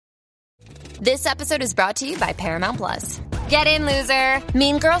This episode is brought to you by Paramount Plus. Get in, loser!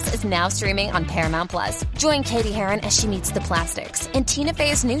 Mean Girls is now streaming on Paramount Plus. Join Katie Heron as she meets the plastics in Tina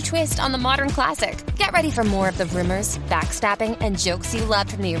Fey's new twist on the modern classic. Get ready for more of the rumors, backstabbing, and jokes you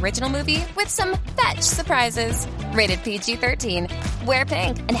loved from the original movie with some fetch surprises. Rated PG-13. Wear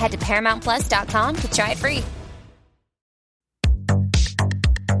pink and head to ParamountPlus.com to try it free.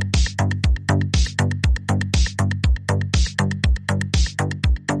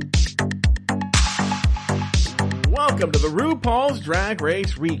 Welcome to the RuPaul's Drag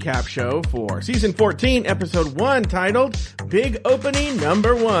Race Recap Show for Season 14, Episode 1, titled Big Opening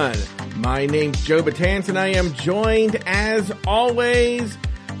Number 1. My name's Joe Batanz, and I am joined, as always,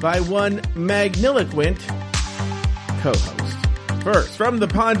 by one magniloquent co-host. First, from the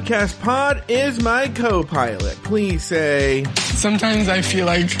podcast pod is my co-pilot. Please say... Sometimes I feel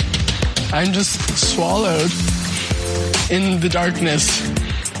like I'm just swallowed in the darkness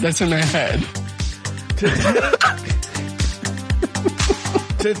that's in my head.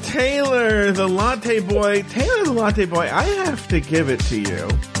 To Taylor the Latte Boy. Taylor the Latte Boy, I have to give it to you.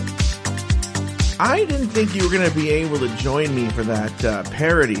 I didn't think you were going to be able to join me for that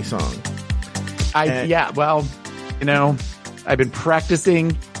parody song. Well, you know, I've been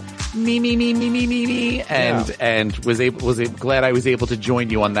practicing me, and was glad I was able to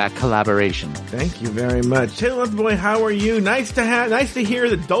join you on that collaboration. Thank you very much. Taylor Latte Boy, how are you? Nice to hear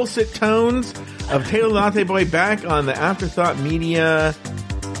the dulcet tones of Taylor Latte Boy back on the Afterthought Media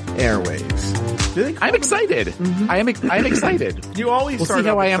airwaves. I'm excited. Mm-hmm. I'm excited. You always We'll see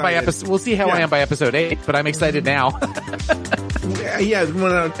how I am by episode. We'll see how I am by episode 8, but I'm excited now. Yeah.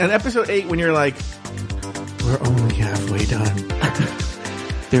 When on episode 8, when you're like, we're only halfway done.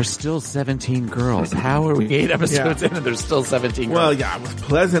 There's still 17 girls. How are we 8 episodes in and there's still 17 girls? Well, yeah, I was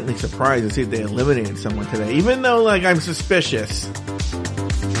pleasantly surprised to see they eliminated someone today, even though, like, I'm suspicious.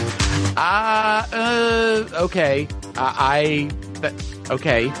 Okay.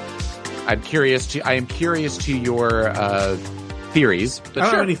 Okay. I am curious to your theories. But I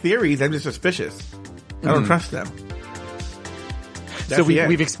don't have any theories. I'm just suspicious. I don't trust them. So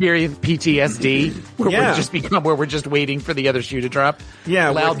we've experienced PTSD where we're just waiting for the other shoe to drop. Yeah,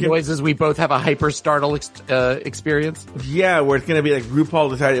 loud noises. We both have a hyper startle experience. Yeah, where it's gonna be like RuPaul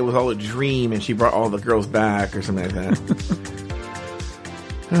decided it was all a dream and she brought all the girls back or something like that.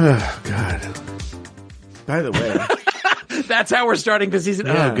 Oh God! By the way. That's how we're starting the season.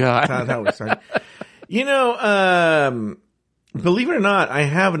 Yeah, oh God! That's how we're starting. You know, believe it or not, I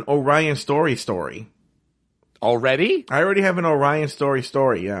have an Orion story. Already? I already have an Orion story.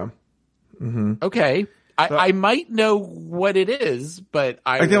 Yeah. Mm-hmm. Okay. I might know what it is, but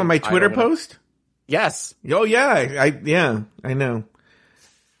I think on my Twitter post. Yes. Oh yeah. I know.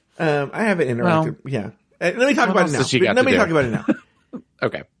 I have it interactive. Yeah. Let me talk about it now.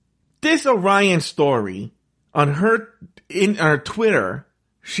 Okay. This Orion story on her Twitter,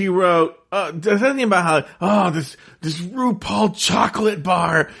 she wrote something about how this RuPaul chocolate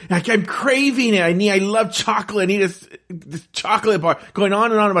bar, like I'm craving it. I love chocolate. I need this chocolate bar. Going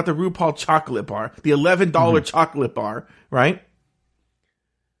on and on about the RuPaul chocolate bar, the $11 chocolate bar, right?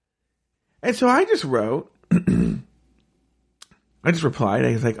 And so I just wrote, I just replied.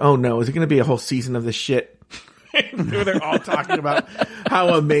 I was like, "Oh no, is it going to be a whole season of this shit?" They're all talking about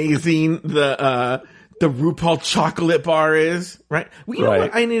how amazing the RuPaul chocolate bar is, right? Well, you know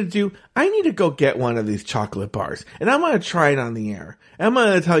what I need to do? I need to go get one of these chocolate bars, and I'm going to try it on the air. I'm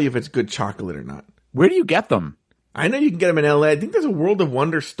going to tell you if it's good chocolate or not. Where do you get them? I know you can get them in LA. I think there's a World of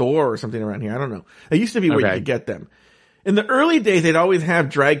Wonder store or something around here. I don't know. It used to be where you could get them. In the early days, they'd always have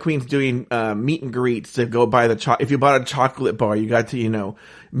drag queens doing meet and greets to go buy the if you bought a chocolate bar, you got to,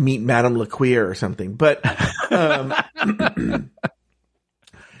 meet Madame LaQueer or something. But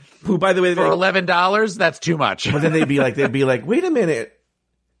who, by the way, for $11, that's too much. But then they'd be like, wait a minute,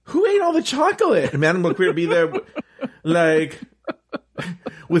 who ate all the chocolate? And Madame LaQueer would be there, like,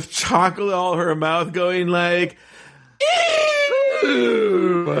 with chocolate all her mouth, going like,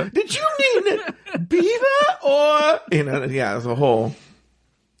 ew, did you mean Beaver or yeah, it was a whole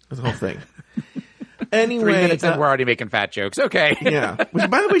thing. Anyway, 3 minutes in, we're already making fat jokes. Okay. Yeah. Which,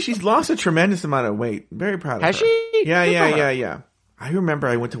 by the way, she's lost a tremendous amount of weight. Very proud of her. Has she? Yeah. I remember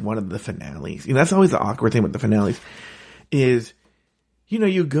I went to one of the finales. That's always the awkward thing with the finales is,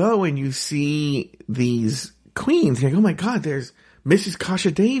 you go and you see these queens and you're like, oh my God, there's Mrs.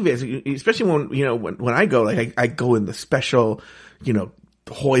 Kasha Davis. Especially when I go, like I go in the special,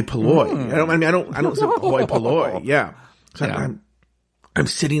 hoi polloi. I don't say hoi polloi. Yeah. So yeah. I'm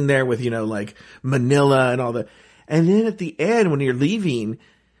sitting there with, like Manila and all the, and then at the end when you're leaving,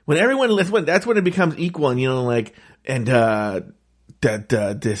 when everyone, that's when it becomes equal and,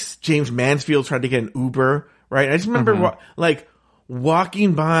 this James Mansfield tried to get an Uber, right? I just remember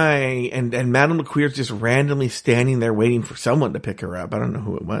walking by and Madame LeQueer's just randomly standing there waiting for someone to pick her up. I don't know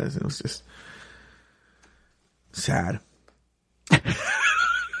who it was. It was just sad. It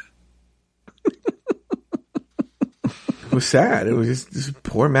was sad. It was just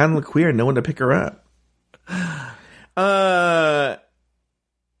poor Madame LeQueer, no one to pick her up.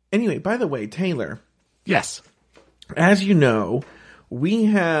 Anyway, by the way, Taylor. Yes. As you know, we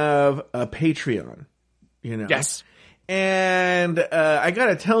have a Patreon, you know. Yes. And I got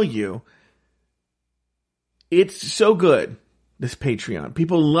to tell you, it's so good, this Patreon.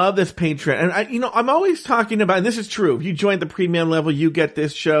 People love this Patreon. And I'm always talking about, and this is true, if you join the premium level, you get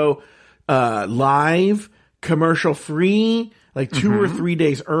this show live, commercial free, like 2 or 3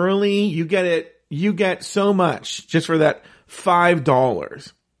 days early. You get so much just for that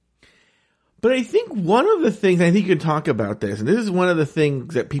 $5. But I think one of the things, I think you could talk about this, and this is one of the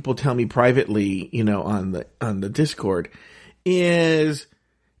things that people tell me privately, on the Discord, is,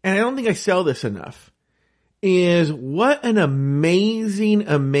 and I don't think I sell this enough, is what an amazing,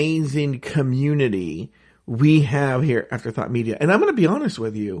 amazing community we have here at Afterthought Media. And I'm going to be honest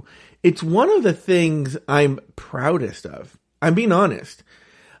with you, it's one of the things I'm proudest of. I'm being honest.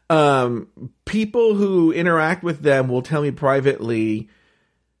 People who interact with them will tell me privately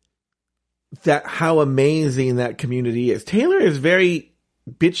that how amazing that community is. Taylor is very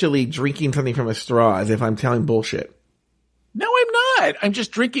bitchily drinking something from a straw as if I'm telling bullshit. No, I'm not. I'm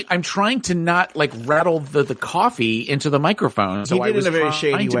just drinking. I'm trying to not rattle the coffee into the microphone. So you did I was in a very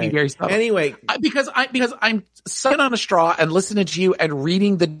shady way. Very anyway, because I'm sucking on a straw and listening to you and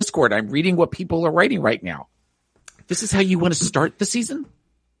reading the Discord. I'm reading what people are writing right now. This is how you want to start the season?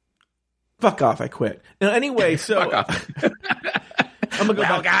 Fuck off. I quit. Anyway, so fuck off. I'm gonna go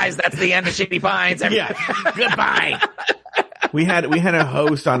back. Guys, that's the end of Shady Pines. Yeah. Goodbye. We had a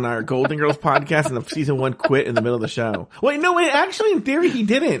host on our Golden Girls podcast, and the season 1 quit in the middle of the show. Wait, actually, in theory, he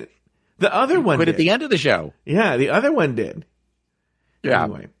didn't. The other one quit did. At the end of the show. Yeah, the other one did. Yeah.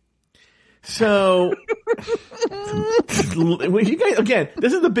 Anyway. So, you guys, again,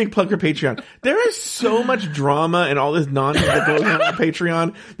 this is the big plug for Patreon. There is so much drama and all this nonsense that goes on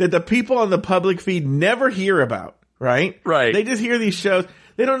Patreon that the people on the public feed never hear about, right? Right. They just hear these shows.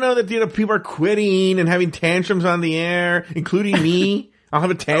 They don't know that, people are quitting and having tantrums on the air, including me. I'll have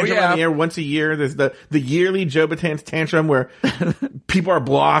a tantrum on the air once a year. There's the yearly Joe Batan's tantrum where people are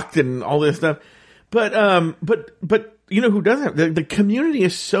blocked and all this stuff. But you know who doesn't? The community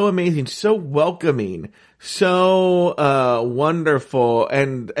is so amazing, so welcoming, so wonderful.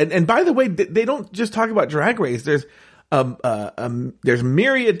 And by the way, they don't just talk about Drag Race. There's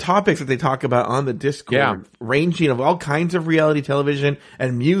myriad topics that they talk about on the Discord, ranging of all kinds of reality television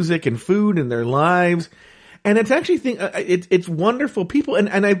and music and food and their lives. And it's actually it's wonderful people.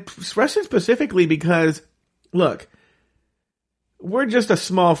 And I express it specifically because, look, we're just a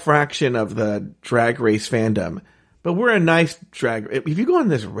small fraction of the Drag Race fandom, but we're a nice drag. If you go on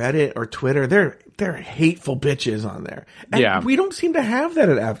this Reddit or Twitter, they're hateful bitches on there. And we don't seem to have that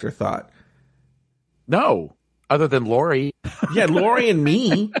at Afterthought. No. Other than Lori. Yeah, Lori and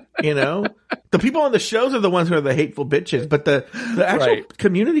me, The people on the shows are the ones who are the hateful bitches, but the actual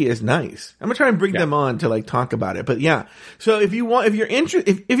community is nice. I'm going to try and bring them on to talk about it. But yeah. So if you're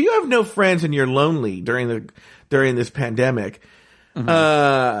interested, if you have no friends and you're lonely during this pandemic,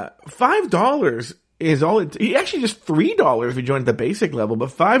 $5 is all actually just $3 if you join at the basic level,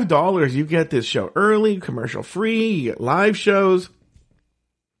 but $5 you get this show early, commercial free, you get live shows.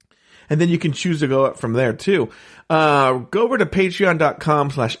 And then you can choose to go up from there too. Go over to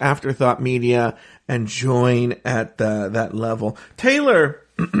patreon.com/afterthoughtmedia and join at that level. Taylor,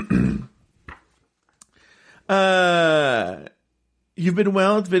 you've been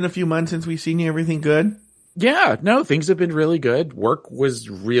well. It's been a few months since we've seen you. Everything good? Yeah, no, things have been really good. Work was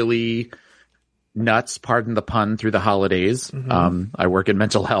really nuts, pardon the pun, through the holidays. I work in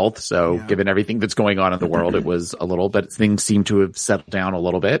mental health, so given everything that's going on in the world, it was a little, but things seem to have settled down a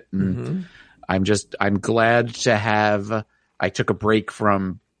little bit. And I'm glad to I took a break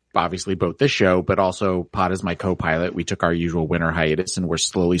from obviously both this show, but also Pod as my co-pilot. We took our usual winter hiatus and we're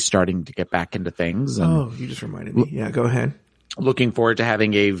slowly starting to get back into things. And you just reminded me. Yeah, go ahead. Looking forward to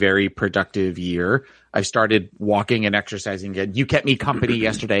having a very productive year. I started walking and exercising again. You kept me company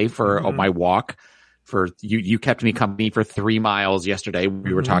yesterday for my walk. You kept me company for 3 miles yesterday.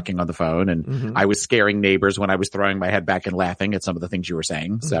 We were talking on the phone, and I was scaring neighbors when I was throwing my head back and laughing at some of the things you were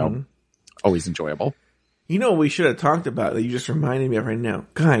saying. So always enjoyable. You know what we should have talked about that you just reminded me of right now,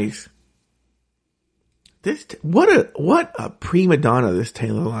 guys. What a prima donna this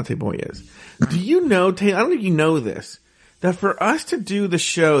Taylor Latte Boy is. Do you know, Taylor? I don't think you know this. that for us to do the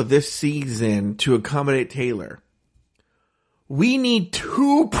show this season to accommodate Taylor, we need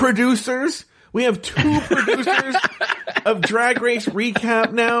 2 producers. We have 2 producers of Drag Race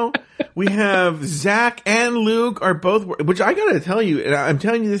Recap now. We have Zach and Luke are both, which I gotta tell you, and I'm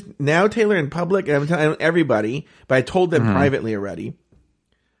telling you this now, Taylor, in public, and I'm telling everybody, but I told them privately already.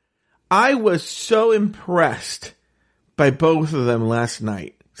 I was so impressed by both of them last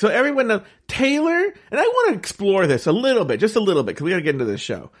night. So everyone knows, Taylor, and I want to explore this a little bit, just a little bit, because we gotta get into this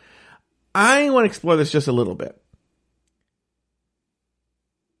show. I want to explore this just a little bit.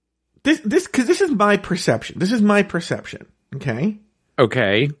 Because this is my perception. This is my perception. Okay?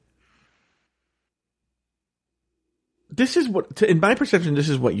 Okay. This is what, in my perception, this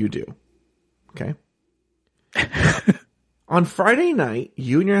is what you do. Okay? On Friday night,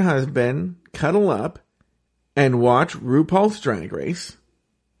 you and your husband cuddle up and watch RuPaul's Drag Race.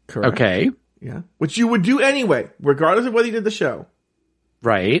 Correct? Okay. Yeah. Which you would do anyway, regardless of whether you did the show.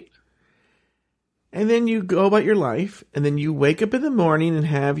 Right. And then you go about your life, and then you wake up in the morning and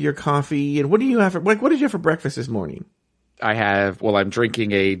have your coffee. And what do you have what did you have for breakfast this morning? I'm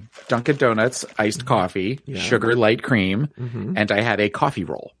drinking a Dunkin' Donuts iced coffee, sugar light cream, and I had a coffee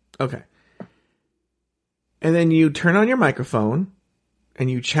roll. Okay. And then you turn on your microphone, and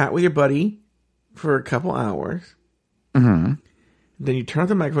you chat with your buddy for a couple hours. Mm-hmm. Then you turn on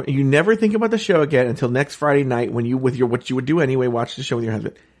the microphone, and you never think about the show again until next Friday night when you, what you would do anyway, watch the show with your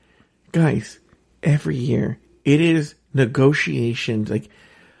husband. Guys, every year, it is negotiations. Like,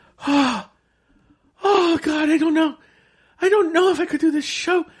 oh God, I don't know. I don't know if I could do this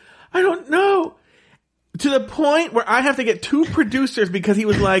show. I don't know. To the point where I have to get 2 producers because he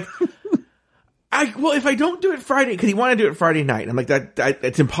was like, if I don't do it Friday, because he wanted to do it Friday night. I'm like,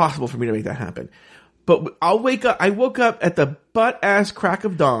 it's impossible for me to make that happen. But I'll wake up. I woke up at the butt-ass crack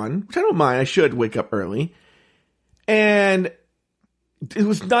of dawn, which I don't mind. I should wake up early. And it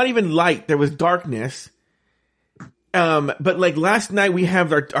was not even light. There was darkness. But like last night we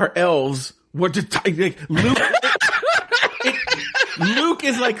have our elves were just like Luke. Luke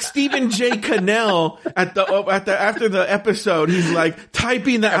is like Stephen J. Cannell after the episode. He's like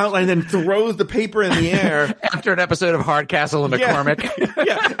typing the outline, then throws the paper in the air. After an episode of Hardcastle and McCormick.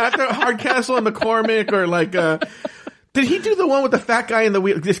 Yeah, after Hardcastle and McCormick, or like, did he do the one with the fat guy in the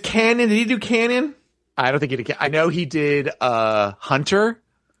wheel? This Cannon? Did he do Cannon? I don't think he did. I know he did Hunter.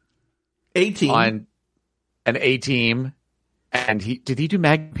 A-Team. On an A-Team. And did he do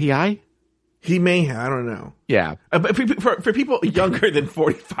Mag PI? He may have. I don't know. Yeah. But for people younger than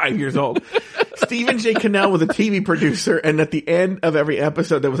 45 years old, Stephen J. Cannell was a TV producer, and at the end of every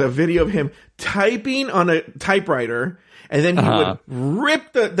episode, there was a video of him typing on a typewriter, and then he would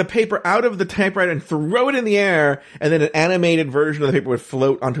rip the paper out of the typewriter and throw it in the air, and then an animated version of the paper would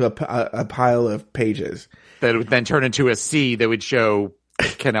float onto a pile of pages. That would then turn into a C that would show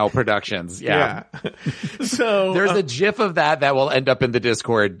Cannell Productions. Yeah. So there's a GIF of that will end up in the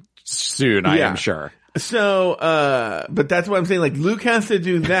Discord soon, I am sure. So, but that's what I'm saying. Like, Luke has to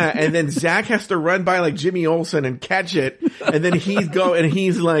do that, and then Zach has to run by like Jimmy Olsen and catch it, and then he's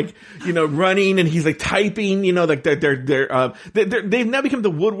like, running, and he's like typing, like they've now become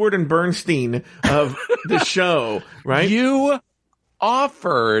the Woodward and Bernstein of the show, right? You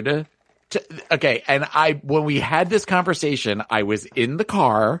offered to, okay, and when we had this conversation, I was in the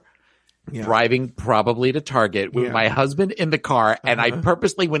car. Yeah. Driving probably to Target with my husband in the car. And I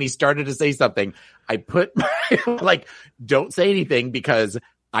purposely, when he started to say something, I put don't say anything, because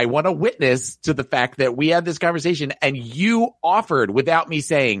I want to witness to the fact that we had this conversation and you offered without me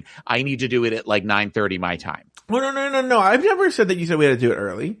saying, I need to do it at like 9:30 my time. Well, no. I've never said that you said we had to do it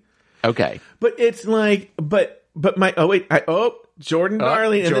early. Okay. But it's like, Jordan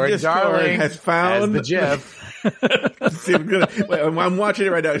Darling in the Discord has found the GIF. See, I'm watching it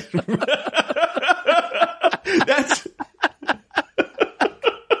right now.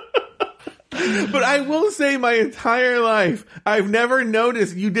 But I will say, my entire life, I've never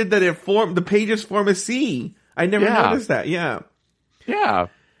noticed you did that the pages form a C. I never noticed that. Yeah. Yeah.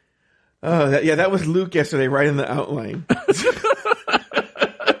 That was Luke yesterday, right in the outline.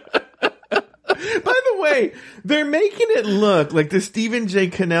 By the way, they're making it look like the Stephen J.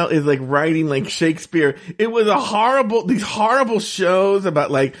 Cannell is like writing like Shakespeare. It was these horrible shows about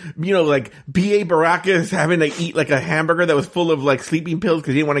like B.A. Baracus having to eat like a hamburger that was full of like sleeping pills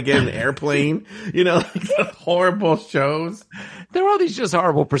because he didn't want to get in an airplane. Like horrible shows. There were all these just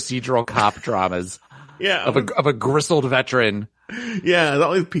horrible procedural cop dramas. Yeah. Of a gristled veteran. Yeah,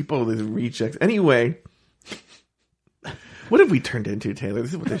 all these people, these rechecks. Anyway, what have we turned into, Taylor?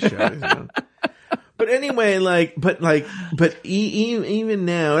 This is what this show is. But anyway, even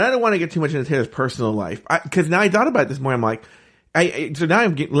now, and I don't want to get too much into Taylor's personal life, because now I thought about it this morning. I'm like, so now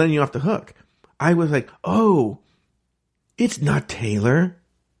I'm letting you off the hook. I was like, oh, it's not Taylor,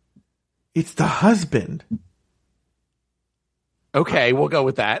 it's the husband. Okay, we'll go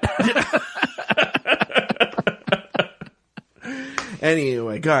with that.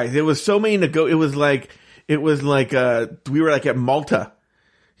 Anyway, guys, it was so many it was like we were like at Malta,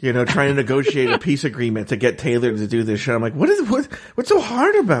 trying to negotiate a peace agreement to get Taylor to do this show. I'm like, what's so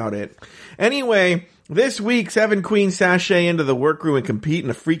hard about it? Anyway, this week, 7 queens sashay into the workroom and compete in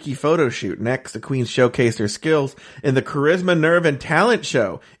a freaky photo shoot. Next, the queens showcase their skills in the Charisma, Nerve, and Talent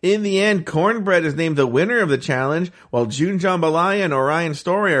show. In the end, Cornbread is named the winner of the challenge, while June Jambalaya and Orion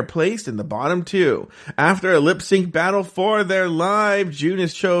Story are placed in the bottom 2. After a lip-sync battle for their live, June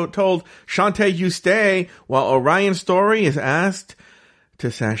is told, Shantae, you stay, while Orion Story is asked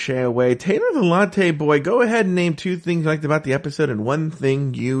to sashay away. Taylor the Latte Boy, go ahead and name 2 things you liked about the episode and 1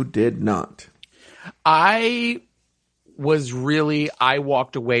 thing you did not. I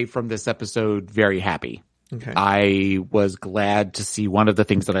walked away from this episode very happy. Okay. I was glad to see. One of the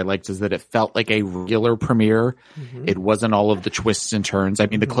things that I liked is that it felt like a regular premiere. Mm-hmm. It wasn't all of the twists and turns. I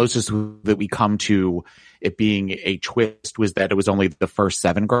mean, the closest that we come to it being a twist was that it was only the first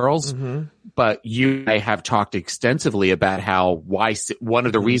 7 girls. Mm-hmm. But you and I have talked extensively about why one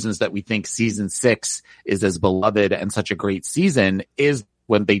of the reasons that we think season 6 is as beloved and such a great season is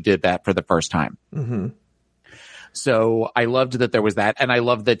when they did that for the first time. Mm-hmm. So I loved that there was that. And I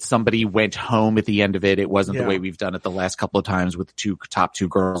love that somebody went home at the end of it. It wasn't the way we've done it the last couple of times with the top 2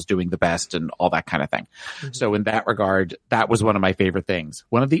 girls doing the best and all that kind of thing. Mm-hmm. So in that regard, that was one of my favorite things.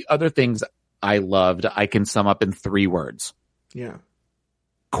 One of the other things I loved, I can sum up in 3 words. Yeah.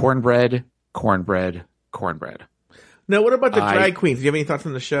 Cornbread, cornbread, cornbread. Now, what about the drag queens? Do you have any thoughts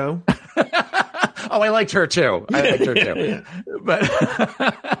on the show? Oh, I liked her too. But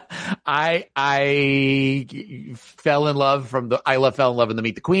I fell in love in the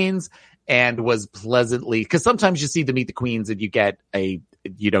Meet the Queens and was pleasantly, because sometimes you see the Meet the Queens and you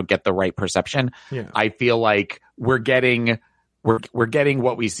don't get the right perception. Yeah. I feel like we're getting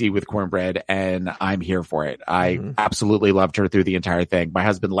what we see with Cornbread, and I'm here for it. I absolutely loved her through the entire thing. My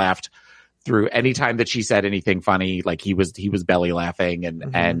husband laughed through any time that she said anything funny, like he was belly laughing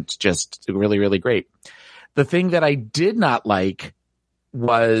and just really, really great. The thing that I did not like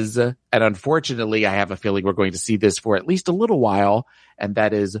was, and unfortunately I have a feeling we're going to see this for at least a little while, and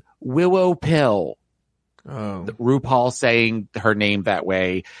that is Willow Pill. Oh. RuPaul saying her name that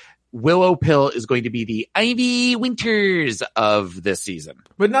way. Willow Pill is going to be the Ivy Winters of this season.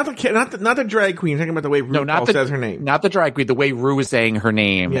 But not the drag queen. I'm talking about the way RuPaul says her name. Not the drag queen. The way Ru is saying her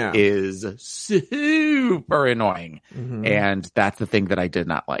name is super annoying. Mm-hmm. And that's the thing that I did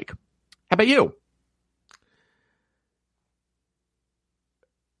not like. How about you?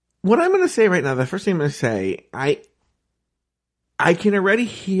 What I'm going to say right now, the first thing I'm going to say, I can already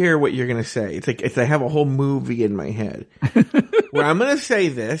hear what you're going to say. It's like I have a whole movie in my head where I'm going to say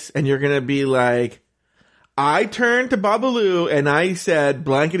this and you're going to be like, I turned to Babalu and I said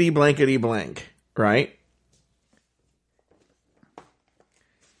blankety blankety blank, right?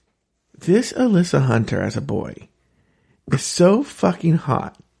 This Alyssa Hunter as a boy is so fucking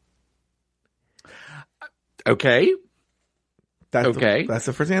hot. Okay. That's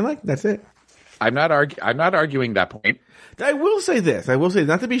the first thing I like. That's it. I'm not arguing that point. I will say this.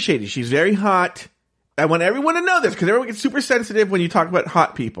 Not to be shady. She's very hot. I want everyone to know this because everyone gets super sensitive when you talk about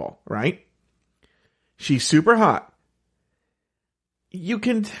hot people, right? She's super hot. You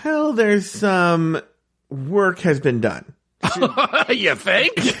can tell there's some work has been done. You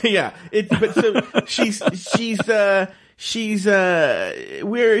think? Yeah. We're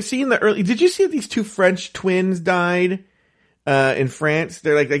seeing the early. Did you see these 2 French twins died? In France,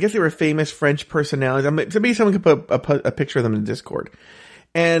 they're like, I guess they were famous French personalities. Someone could put a picture of them in Discord.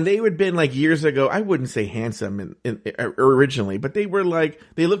 And they had been like years ago, I wouldn't say handsome originally, but they were like,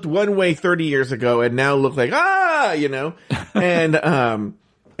 they looked one way 30 years ago and now look like, and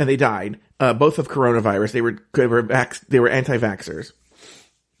they died, both of coronavirus. They were anti-vaxxers.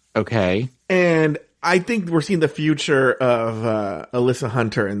 Okay. And I think we're seeing the future of, Alyssa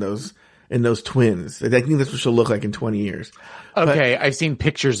Hunter and those twins. I think that's what she'll look like in 20 years. Okay, I've seen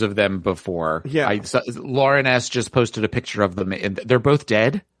pictures of them before. Yeah. Lauren S. just posted a picture of them, and they're both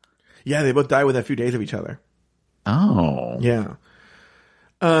dead? Yeah, they both died within a few days of each other. Oh. Yeah.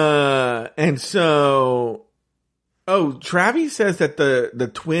 And so... Oh, Travis says that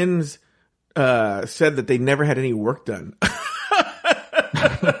the twins said that they never had any work done.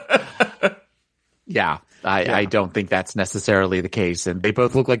 Yeah. I don't think that's necessarily the case. And they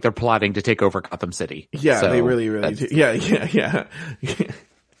both look like they're plotting to take over Gotham City. Yeah, so they really do. Yeah.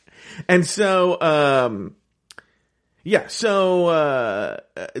 And so, but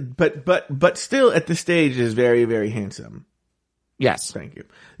still at the stage is very, very handsome. Yes. Thank you.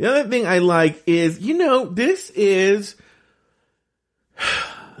 The other thing I like is, this is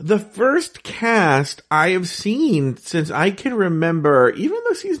the first cast I have seen since I can remember, even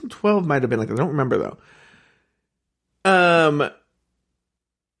though season 12 might have been like that. I don't remember though.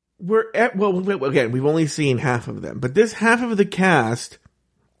 Again, we've only seen half of them, but this half of the cast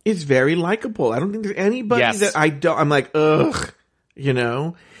is very likable. I don't think there's anybody that I'm like, ugh,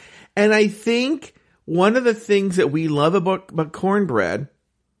 and I think one of the things that we love about cornbread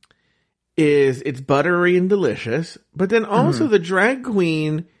is it's buttery and delicious, but then also the drag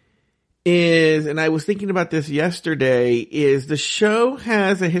queen is, and I was thinking about this yesterday, is the show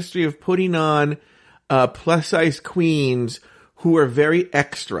has a history of putting on plus size queens who are very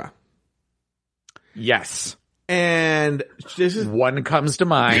extra. Yes. And this is one comes to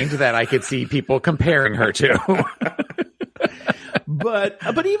mind that I could see people comparing her to.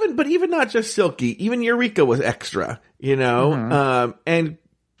 But even not just Silky, even Eureka was extra, and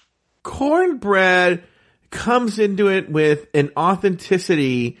cornbread comes into it with an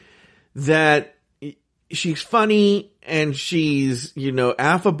authenticity that she's funny and she's,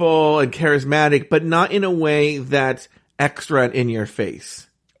 affable and charismatic, but not in a way that's extra and in your face.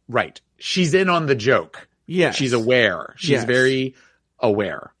 Right. She's in on the joke. Yes. She's aware. She's very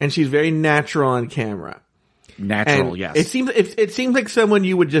aware. And she's very natural on camera. Natural, and yes. It seems like someone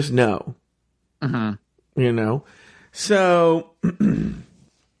you would just know. So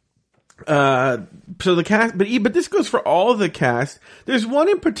so the cast, but this goes for all the cast. There's one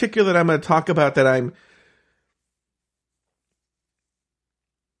in particular that I'm going to talk about that I'm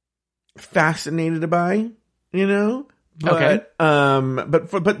fascinated by, but, okay.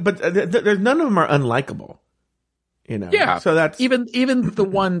 But there's none of them are unlikable, Yeah. So that's even the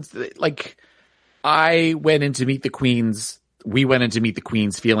ones that, like, I went in to meet the queens. We went in to meet the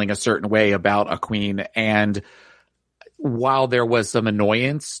queens feeling a certain way about a queen. And while there was some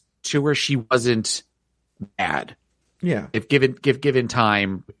annoyance to her, she wasn't bad. Yeah. If given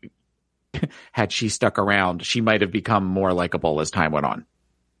time, had she stuck around, she might have become more likable as time went on.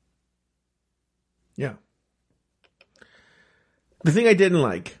 Yeah. The thing I didn't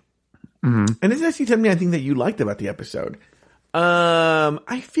like, and this is actually something I think that you liked about the episode.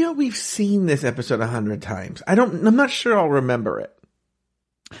 I feel we've seen this episode 100 times. I'm not sure I'll remember it.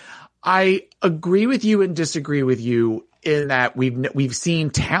 I agree with you and disagree with you in that we've seen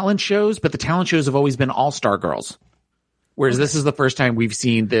talent shows, but the talent shows have always been all-star girls. Whereas this is the first time we've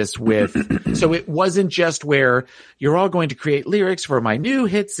seen this with, so it wasn't just where you're all going to create lyrics for my new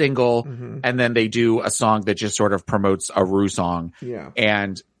hit single, and then they do a song that just sort of promotes a Rue song. Yeah.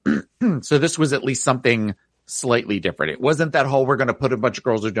 And so this was at least something slightly different. It wasn't that whole, we're going to put a bunch of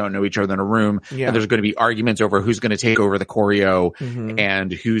girls who don't know each other in a room, and there's going to be arguments over who's going to take over the choreo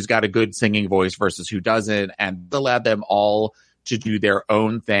and who's got a good singing voice versus who doesn't, and allowed them all to do their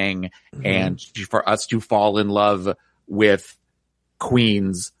own thing and for us to fall in love with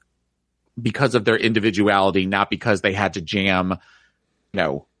queens because of their individuality, not because they had to jam,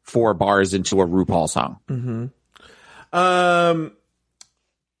 4 bars into a RuPaul song.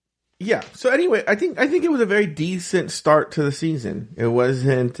 Yeah. So anyway, I think it was a very decent start to the season. It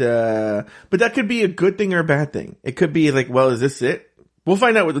wasn't, but that could be a good thing or a bad thing. It could be like, well, is this it? We'll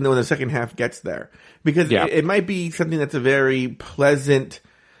find out when the second half gets there, because it might be something that's a very pleasant,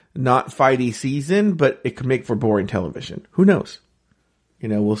 not fighty season, but it could make for boring television. Who knows?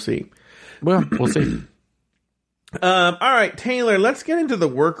 We'll see. Well, we'll see. All right, Taylor, let's get into the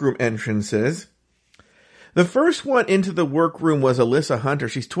workroom entrances. The first one into the workroom was Alyssa Hunter.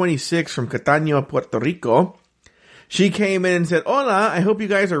 She's 26 from Cataño, Puerto Rico. She came in and said, "Hola, I hope you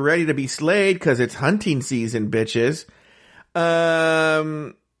guys are ready to be slayed because it's hunting season, bitches."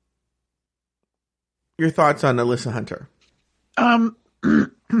 Your thoughts on Alyssa Hunter?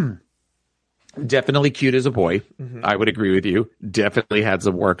 Definitely cute as a boy. I would agree with you. Definitely had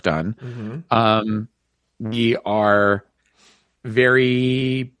some work done. We are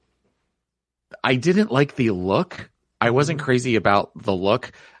very... I didn't like the look. I wasn't crazy about the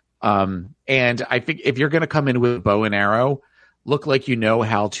look. And I think if you're going to come in with a bow and arrow, look like you know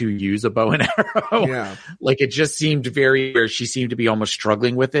how to use a bow and arrow. Yeah. Like, it just seemed where she seemed to be almost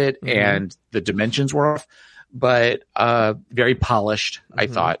struggling with it, and the dimensions were off, but very polished, I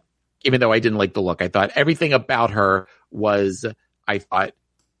thought. Even though I didn't like the look, I thought everything about her was,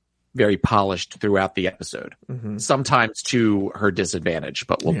 very polished throughout the episode, sometimes to her disadvantage,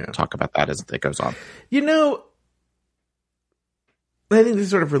 but we'll talk about that as it goes on. You know, I think this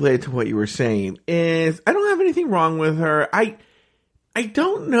is sort of related to what you were saying, is I don't have anything wrong with her. I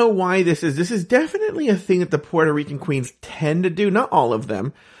don't know why this is. This is definitely a thing that the Puerto Rican queens tend to do. Not all of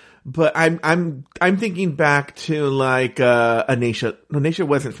them, but I'm thinking back to like Anisha. No, Anisha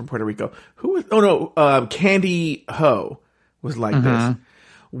wasn't from Puerto Rico. Who was? Oh no, Candy Ho was like this,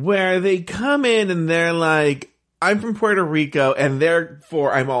 where they come in and they're like, "I'm from Puerto Rico, and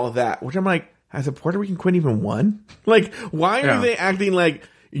therefore I'm all of that." Which I'm like, has a Puerto Rican queen even won? Like, why are they acting like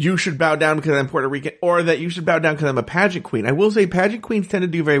you should bow down because I'm Puerto Rican, or that you should bow down because I'm a pageant queen? I will say pageant queens tend to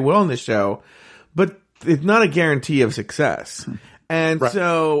do very well in this show, but it's not a guarantee of success. And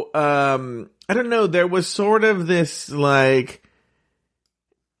so, I don't know, there was sort of this, like,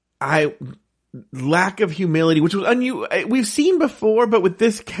 lack of humility, which was we've seen before, but with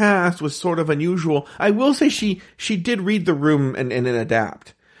this cast was sort of unusual. I will say she did read the room and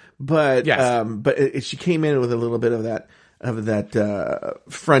adapt. But, she came in with a little bit of that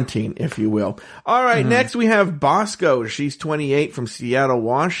fronting, if you will. All right. Next we have Bosco. She's 28 from Seattle,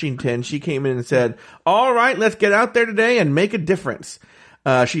 Washington. She came in and said, all right, let's get out there today and make a difference.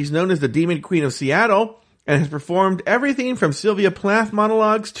 She's known as the Demon Queen of Seattle and has performed everything from Sylvia Plath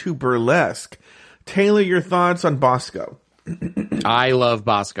monologues to burlesque. Taylor, your thoughts on Bosco? I love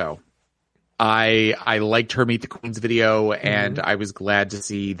Bosco. I liked her Meet the Queens video, and I was glad to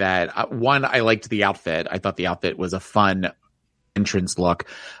see that. One, I liked the outfit. I thought the outfit was a fun entrance look.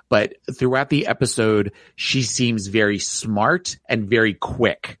 But throughout the episode, she seems very smart and very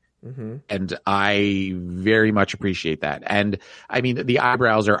quick. And I very much appreciate that. And I mean, the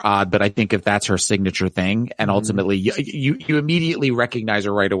eyebrows are odd, but I think if that's her signature thing, and ultimately you immediately recognize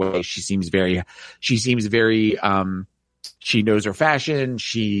her right away. She seems very, she knows her fashion.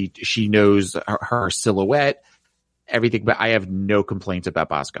 She knows her silhouette, everything. But I have no complaints about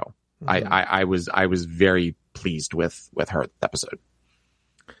Bosco. I was very pleased with her episode.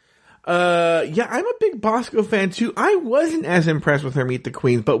 Yeah, I'm a big Bosco fan too. I wasn't as impressed with her Meet the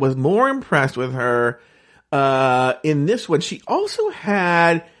Queens, but was more impressed with her in this one. She also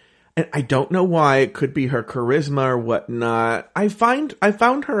had, and I don't know why, it could be her charisma or whatnot. I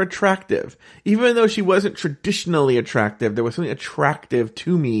found her attractive. Even though she wasn't traditionally attractive, there was something attractive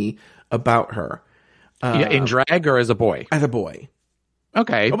to me about her. In drag or as a boy? As a boy.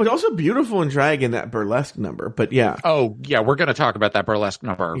 Okay. Oh, but also beautiful in drag in that burlesque number, but yeah. Oh, yeah, we're going to talk about that burlesque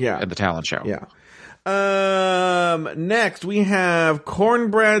number in the talent show. Yeah. Next we have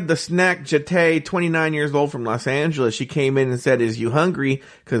Cornbread the Snack Jete, 29 years old from Los Angeles. She came in and said, "Is you hungry?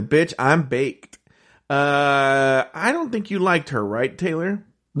 'Cause bitch, I'm baked." I don't think you liked her, right, Taylor?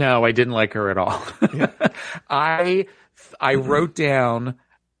 No, I didn't like her at all. I wrote down,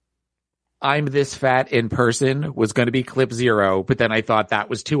 "I'm this fat in person" was going to be clip 0, but then I thought that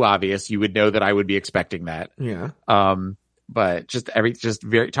was too obvious. You would know that I would be expecting that. Yeah. But just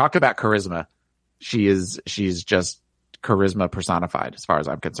very, talk about charisma. She's just charisma personified as far as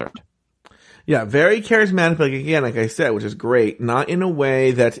I'm concerned. Yeah. Very charismatic. Like I said, which is great. Not in a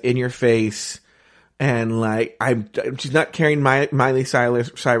way that's in your face. And like, she's not carrying Miley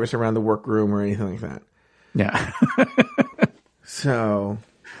Cyrus around the workroom or anything like that. Yeah. So,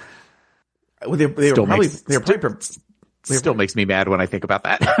 well, they were probably still makes me mad when I think about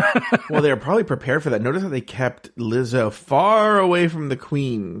that. Well, they were probably prepared for that. Notice how they kept Lizzo far away from the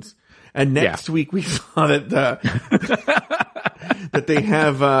queens. And next week we saw that that they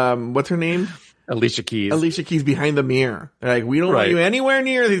have what's her name? Alicia Keys. Alicia Keys behind the mirror. They're like, we don't want you anywhere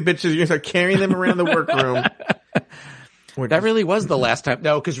near these bitches. You're gonna start carrying them around the workroom. That really was the last time.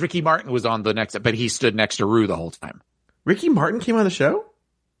 No, because Ricky Martin was on the next, but he stood next to Rue the whole time. Ricky Martin came on the show?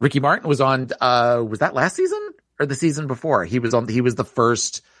 Ricky Martin was on, was that last season or the season before? He was the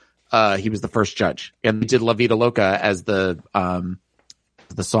first judge, and they did La Vida Loca as the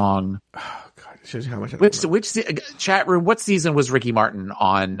song. Oh God, it shows you how much. Which chat room? What season was Ricky Martin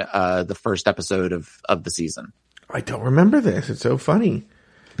on? The first episode of the season. I don't remember this. It's so funny.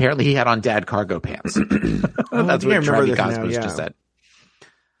 Apparently, he had on dad cargo pants. That's what Travis Cosmos just said.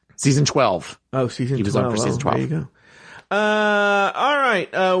 Season 12. Oh, season 12. He was on for season 12. There you go. All right.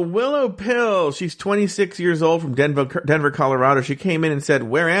 Willow Pill. She's 26 years old from Denver, Colorado. She came in and said,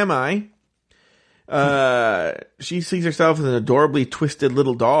 "Where am I?" She sees herself as an adorably twisted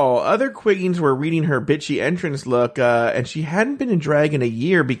little doll. Other queens were reading her bitchy entrance look, and she hadn't been in drag in a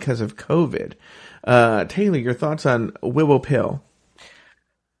year because of COVID. Taylor, your thoughts on Willow Pill?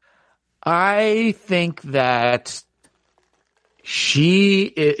 I think that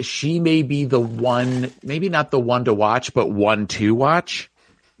she may be the one, maybe not the one to watch, but one to watch,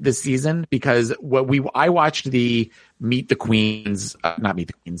 this season, because I watched the Meet the Queens, not Meet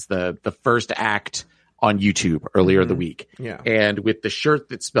the Queens, the first act on YouTube earlier the week. Yeah. And with the shirt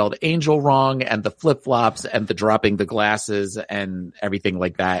that spelled Angel wrong and the flip-flops and the dropping the glasses and everything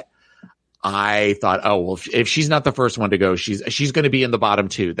like that, I thought, oh, well, if she's not the first one to go, she's going to be in the bottom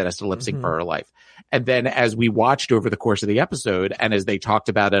two that has to lip sync for her life. And then as we watched over the course of the episode and as they talked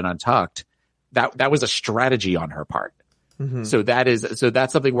about it on Untucked, that was a strategy on her part. So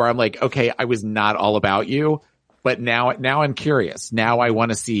that's something where I'm like, okay, I was not all about you, but now I'm curious. Now I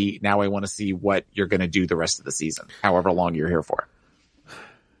want to see what you're going to do the rest of the season, however long you're here for.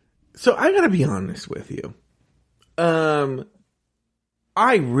 So I got to be honest with you.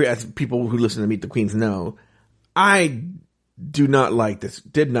 As people who listen to Meet the Queens know, I do not like this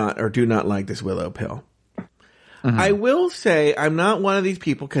Willow Pill. I will say I'm not one of these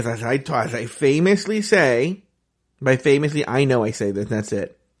people, because as I famously say, by famously, I know I say this, that's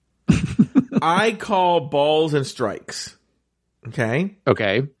it. I call balls and strikes. Okay?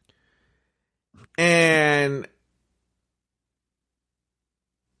 Okay. And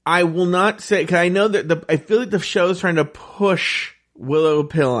I will not say, because I know that I feel like the show is trying to push Willow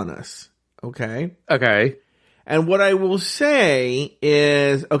Pill on us. Okay? Okay. And what I will say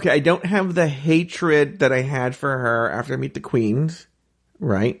is, okay, I don't have the hatred that I had for her after Meet the Queens,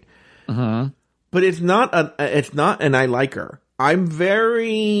 right? But it's not, and I like her. I'm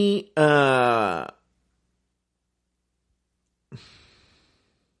very,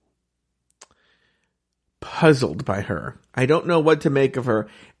 puzzled by her. I don't know what to make of her.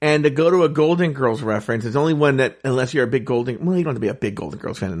 And to go to a Golden Girls reference, there's only one that, unless you're a big well, you don't have to be a big Golden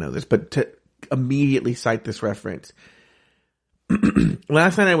Girls fan to know this, but to immediately cite this reference.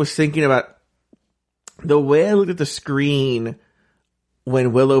 Last night I was thinking about the way I looked at the screen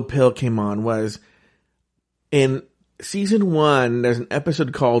when Willow Pill came on was in season 1, there's an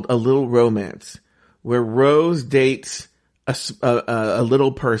episode called A Little Romance where Rose dates a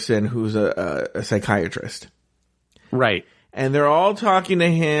little person who's a psychiatrist. Right. And they're all talking to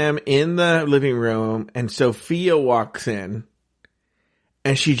him in the living room, and Sophia walks in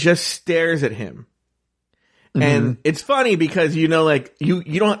and she just stares at him. And it's funny because, you know, like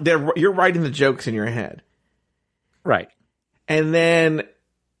you're writing the jokes in your head. Right. And then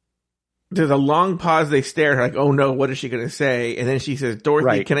there's a long pause. They stare at her like, oh no, what is she going to say? And then she says,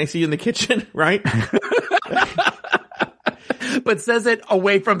 Dorothy, can I see you in the kitchen? Right. But says it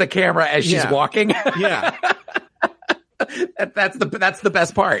away from the camera as she's walking. Yeah. That's the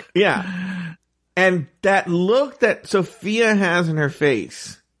best part. Yeah. And that look that Sophia has in her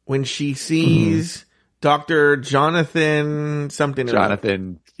face when she sees Dr. Jonathan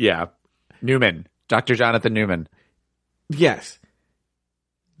Newman. Dr. Jonathan Newman. Yes.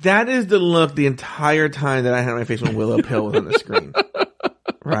 That is the look the entire time that I had on my face when Willow Pill was on the screen.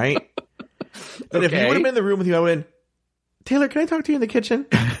 Right? But if you would have been in the room with you, I would, Taylor, can I talk to you in the kitchen?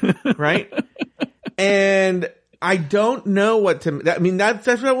 Right? And I don't know what to, that's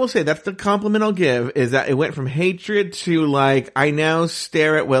what I will say. That's the compliment I'll give, is that it went from hatred to like, I now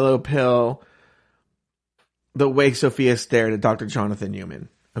stare at Willow Pill the way Sophia stared at Dr. Jonathan Newman.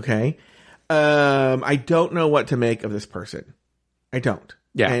 Okay? I don't know what to make of this person. I don't.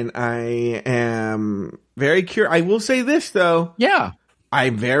 Yeah. And I am very curious. I will say this though. Yeah.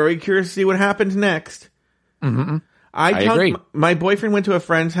 I'm very curious to see what happens next. Mm-hmm. I agree. My boyfriend went to a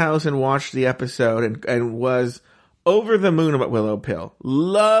friend's house and watched the episode and was over the moon about Willow Pill.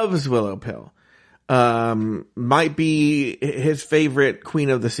 Loves Willow Pill. Might be his favorite queen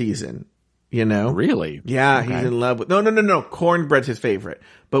of the season. You know? Really? Yeah, okay. He's in love with... No. Cornbread's his favorite.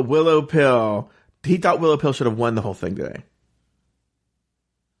 But Willow Pill... He thought Willow Pill should have won the whole thing today.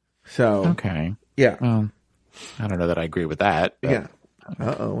 So... Okay. Yeah. I don't know that I agree with that. But... Yeah.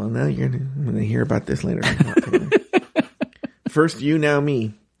 Uh-oh. Well, now you're going to hear about this later. First you, now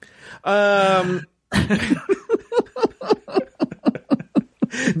me. Now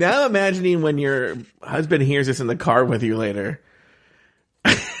imagining when your husband hears this in the car with you later.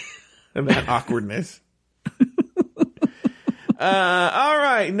 And that awkwardness. All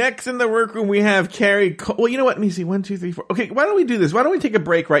right. Next in the workroom, we have Carrie. Well, you know what? Let me see. 1, 2, 3, 4. Okay. Why don't we do this? Why don't we take a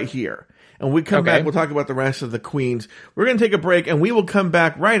break right here? And when we come back, we'll talk about the rest of the queens. We're going to take a break and we will come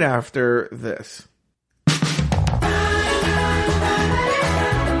back right after this.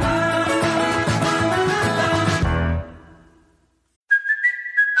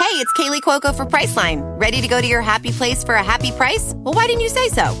 Hey, it's Kaylee Cuoco for Priceline. Ready to go to your happy place for a happy price? Well, why didn't you say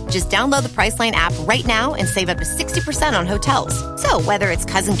so? Just download the Priceline app right now and save up to 60% on hotels. So whether it's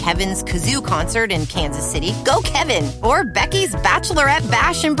Cousin Kevin's Kazoo Concert in Kansas City, go Kevin, or Becky's Bachelorette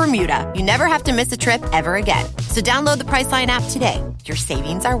Bash in Bermuda, you never have to miss a trip ever again. So download the Priceline app today. Your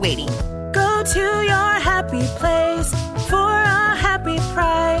savings are waiting. Go to your happy place for a happy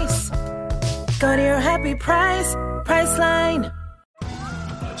price. Go to your happy price, Priceline.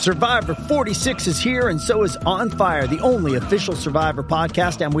 Survivor 46 is here, and so is On Fire, the only official Survivor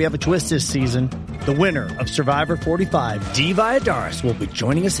podcast, and we have a twist this season. The winner of Survivor 45, Dee Valladares, will be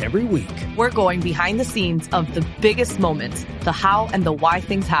joining us every week. We're going behind the scenes of the biggest moments, the how and the why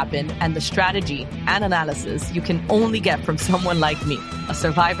things happen, and the strategy and analysis you can only get from someone like me, a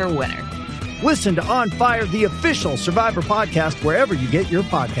Survivor winner. Listen to On Fire, the official Survivor podcast, wherever you get your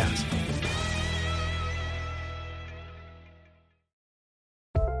podcast.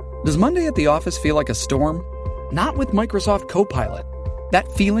 Does Monday at the office feel like a storm? Not with Microsoft Copilot.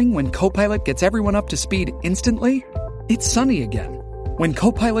 That feeling when Copilot gets everyone up to speed instantly? It's sunny again. When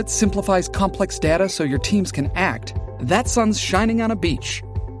Copilot simplifies complex data so your teams can act, that sun's shining on a beach.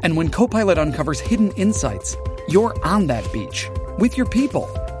 And when Copilot uncovers hidden insights, you're on that beach with your people,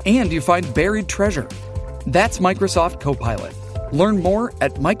 and you find buried treasure. That's Microsoft Copilot. Learn more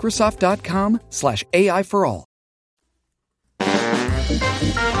at Microsoft.com/AI for all.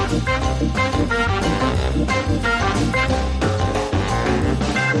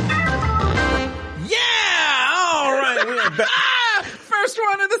 First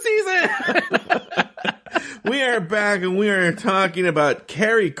one of the season. We are back, and we are talking about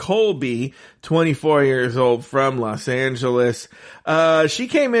Carrie Colby, 24 years old, from Los Angeles. She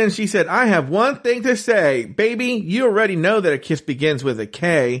came in, she said, "I have one thing to say. Baby, you already know that a kiss begins with a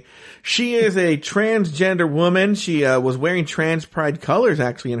K." She is a transgender woman. She was wearing trans pride colors,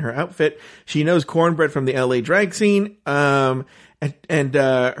 actually, in her outfit. She knows Cornbread from the LA drag scene. And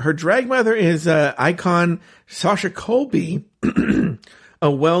her drag mother is icon Sasha Colby,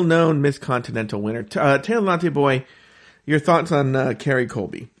 a well-known Miss Continental winner. Taylor Latte Boy, your thoughts on Carrie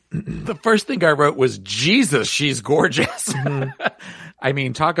Colby? The first thing I wrote was, Jesus, she's gorgeous. Mm-hmm. I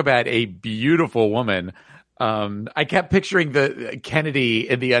mean, talk about a beautiful woman. I kept picturing the Kennedy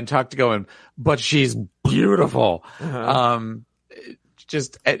in the Untucked going, but she's beautiful. Uh-huh.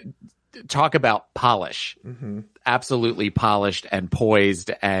 Just talk about polish. Mm-hmm. Absolutely polished and poised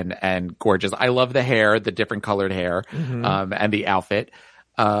and gorgeous. I love the hair, the different colored hair, mm-hmm. And the outfit.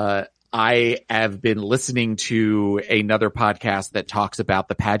 I have been listening to another podcast that talks about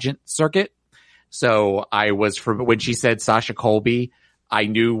the pageant circuit. So I was when she said Sasha Colby, I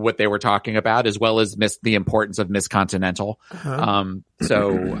knew what they were talking about, as well as the importance of Miss Continental. Uh-huh.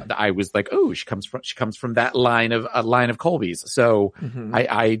 So I was like, oh, she comes from that line of Colbys. So mm-hmm.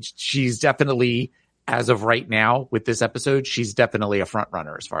 She's definitely, as of right now with this episode, she's definitely a front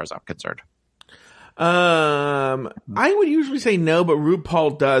runner as far as I'm concerned. I would usually say no, but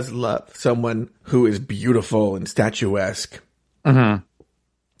RuPaul does love someone who is beautiful and statuesque. Mm-hmm.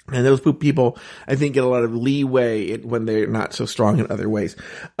 And those people, I think, get a lot of leeway when they're not so strong in other ways.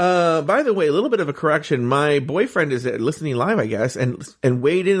 By the way, a little bit of a correction. My boyfriend is listening live, I guess, and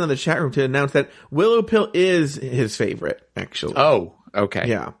weighed in on the chat room to announce that Willow Pill is his favorite, actually. Oh, okay.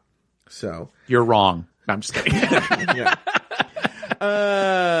 Yeah. So. You're wrong. I'm just kidding. Yeah.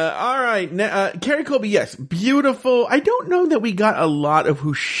 All right. Carrie Colby, yes. Beautiful. I don't know that we got a lot of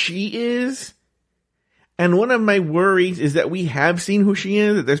who she is. And one of my worries is that we have seen who she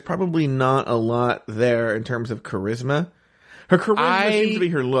is. That there's probably not a lot there in terms of charisma. Her charisma seems to be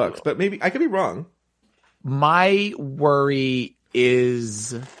her looks, but maybe I could be wrong. My worry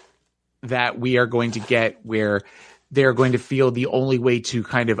is that we are going to get where they're going to feel the only way to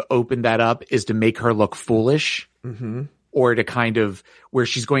kind of open that up is to make her look foolish. Mm-hmm. Or to kind of where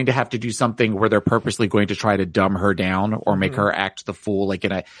she's going to have to do something where they're purposely going to try to dumb her down or make her act the fool, like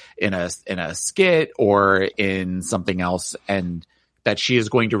in a skit or in something else, and that she is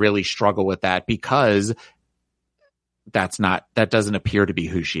going to really struggle with that because that doesn't appear to be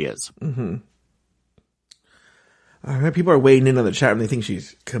who she is. Mm-hmm. People are weighing in on the chat and they think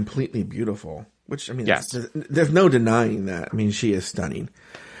she's completely beautiful, which I mean, yes. There's no denying that. I mean, she is stunning.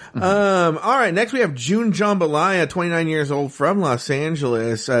 Mm-hmm. All right. Next we have June Jambalaya, 29 years old, from Los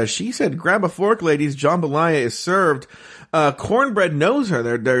Angeles. She said, "Grab a fork, ladies. Jambalaya is served." Cornbread knows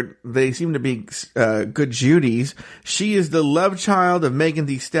her. They seem to be good Judies. She is the love child of Megan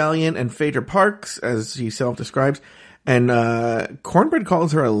Thee Stallion and Phaedra Parks, as she self-describes. And Cornbread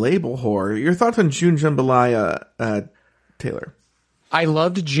calls her a label whore. Your thoughts on June Jambalaya, Taylor? I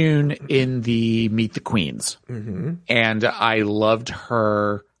loved June in the Meet the Queens. Mm-hmm. And I loved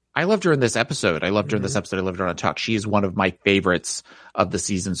her in this episode. I loved her in this episode. I loved her on Talk. She's one of my favorites of the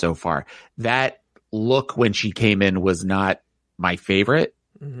season so far. That look when she came in was not my favorite.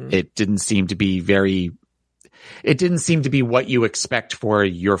 Mm-hmm. It didn't seem to be very, it didn't seem to be what you expect for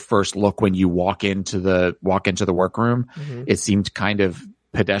your first look when you walk into the workroom. Mm-hmm. It seemed kind of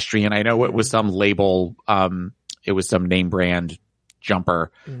pedestrian. I know it was some label, it was some name brand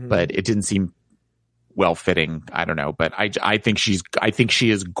jumper, but it didn't seem well fitting. I don't know, but I think she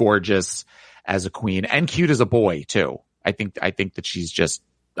is gorgeous as a queen and cute as a boy too. I think that she's just,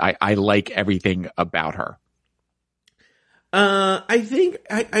 I like everything about her. I think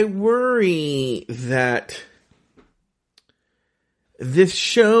I worry that this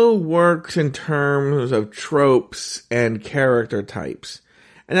show works in terms of tropes and character types.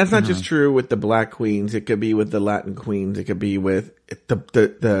 And that's not just true with the black queens. It could be with the Latin queens. It could be with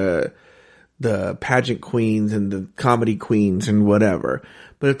the pageant queens and the comedy queens and whatever.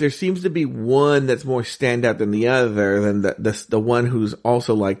 But if there seems to be one that's more standout than the other, then the one who's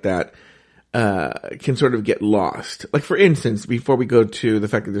also like that can sort of get lost. Like, for instance, before we go to the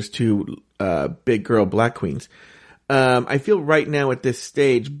fact that there's two big girl black queens, I feel right now at this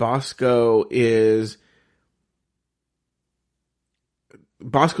stage, Bosco's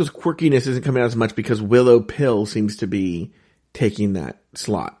quirkiness isn't coming out as much because Willow Pill seems to be taking that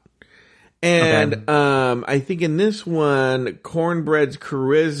slot. And I think in this one, Cornbread's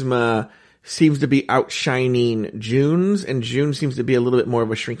charisma seems to be outshining June's, and June seems to be a little bit more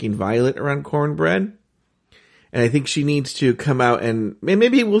of a shrinking violet around Cornbread. And I think she needs to come out and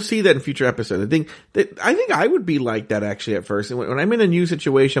maybe we'll see that in future episodes. I think I would be like that actually at first. And when I'm in a new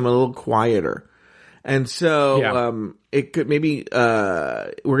situation, I'm a little quieter. And so, it could maybe,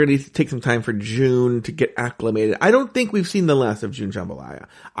 we're going to need to take some time for June to get acclimated. I don't think we've seen the last of June Jambalaya.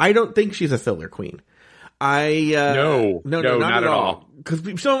 I don't think she's a filler queen. No, not at all.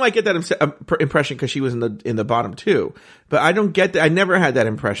 Because someone might get that impression because she was in the bottom two, but I don't get that. I never had that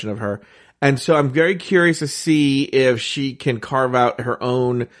impression of her. And so I'm very curious to see if she can carve out her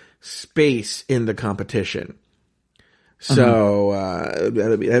own space in the competition. So,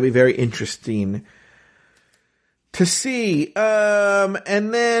 that'd be very interesting to see.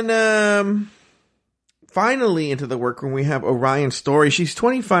 And then, finally into the workroom, we have Orion Story. She's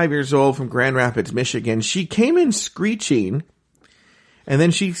 25 years old from Grand Rapids, Michigan. She came in screeching, and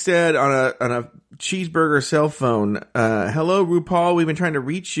then she said on a cheeseburger cell phone, hello, RuPaul, we've been trying to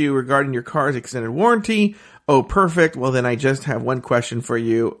reach you regarding your car's extended warranty. Oh, perfect. Well, then I just have one question for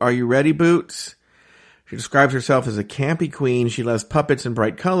you. Are you ready, Boots? She describes herself as a campy queen. She loves puppets and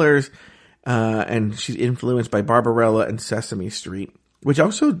bright colors. And she's influenced by Barbarella and Sesame Street, which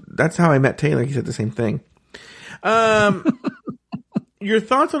also, that's how I met Taylor. He said the same thing. Your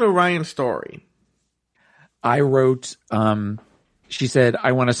thoughts on Orion's Story? I wrote, she said,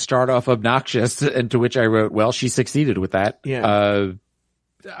 I want to start off obnoxious, and to which I wrote, well, she succeeded with that. Yeah.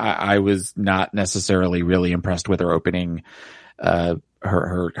 I was not necessarily really impressed with her opening, her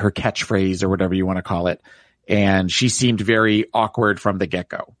catchphrase or whatever you want to call it. And she seemed very awkward from the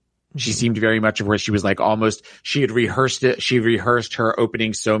get-go. She seemed very much of where she was like almost, she had rehearsed it. She rehearsed her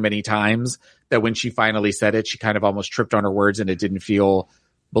opening so many times that when she finally said it, she kind of almost tripped on her words and it didn't feel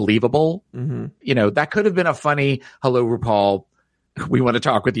believable. Mm-hmm. You know, that could have been a funny, hello, RuPaul, we want to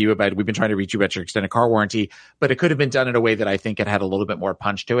talk with you about, we've been trying to reach you about your extended car warranty, but it could have been done in a way that I think it had a little bit more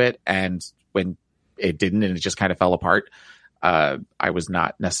punch to it. And when it didn't and it just kind of fell apart, I was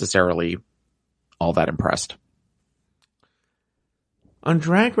not necessarily all that impressed. On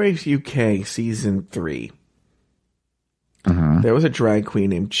Drag Race UK Season 3, there was a drag queen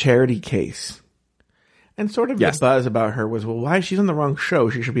named Charity Case. And sort of the buzz about her was, well, why? She's on the wrong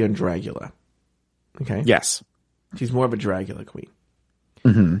show. She should be on Dragula. Okay? Yes. She's more of a Dragula queen.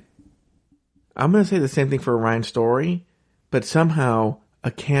 Mm-hmm. I'm going to say the same thing for Orion Story, but somehow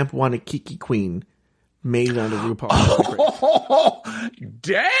a Camp Wanakiki queen made it onto RuPaul's Drag Race.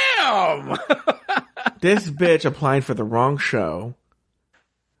 Damn! This bitch applied for the wrong show.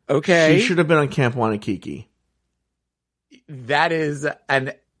 Okay. She should have been on Camp Wanakiki. That is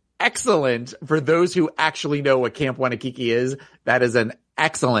an excellent, for those who actually know what Camp Wanakiki is, that is an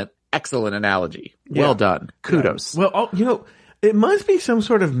excellent analogy. Yeah. Well done. Kudos. Yeah. Well, you know, it must be some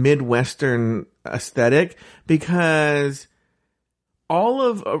sort of Midwestern aesthetic because all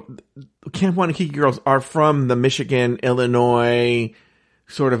of Camp Wanakiki girls are from the Michigan, Illinois,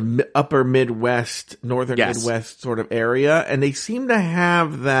 sort of upper Midwest, northern Midwest sort of area. And they seem to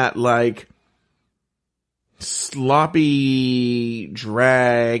have that like sloppy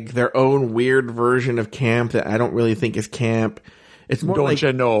drag, their own weird version of camp that I don't really think is camp. It's more don't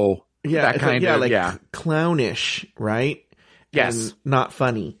you know? Yeah, that kind of clownish, right? Yes, and not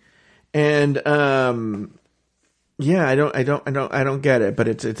funny. And I don't get it. But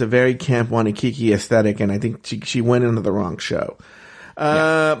it's a very Camp Wanakiki aesthetic, and I think she went into the wrong show.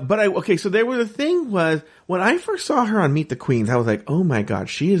 But so there was a thing was, when I first saw her on Meet the Queens, I was like, oh my God,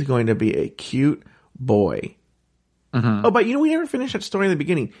 she is going to be a cute boy. Mm-hmm. Oh, but we never finished that story in the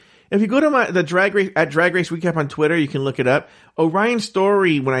beginning. If you go to the Drag Race Recap on Twitter, you can look it up. Orion's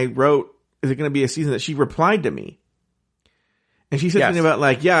story, when I wrote, is it going to be a season, that she replied to me. And she said something about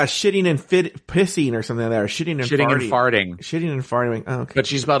shitting and pissing or something like that, or shitting and farting. Shitting and farting. Oh, okay. But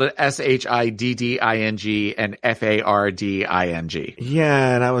she spelled it SHIDDING and FARDING.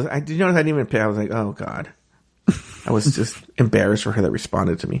 Yeah, and I did notice I didn't even pick. I was like, oh God. I was just embarrassed for her that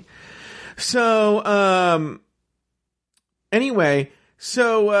responded to me. So, anyway,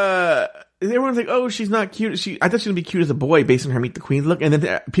 everyone's like, oh, she's not cute. I thought she was going to be cute as a boy based on her Meet the Queens look. And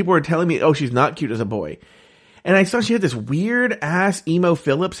then people were telling me, oh, she's not cute as a boy. And I saw she had this weird ass emo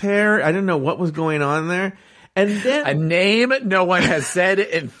Phillips hair. I didn't know what was going on there. And then a name no one has said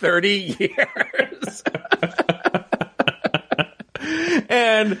in 30 years.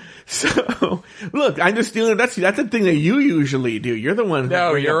 And so, look, I'm just stealing. That's the thing that you usually do. You're the one.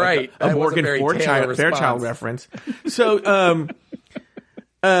 No, you're right. A Morgan Fairchild reference. So,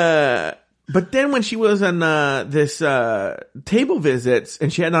 but then when she was on this table visits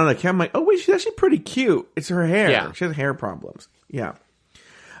and she had on a camera, I'm like, oh wait, she's actually pretty cute. It's her hair. Yeah. She has hair problems. Yeah.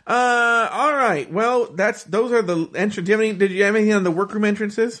 All right. Well, those are the entrance. Did you have anything on the workroom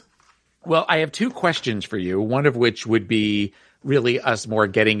entrances? Well, I have two questions for you. One of which would be really us more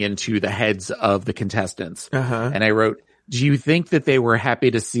getting into the heads of the contestants. Uh-huh. And I wrote, do you think that they were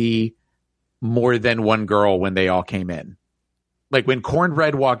happy to see more than one girl when they all came in? Like when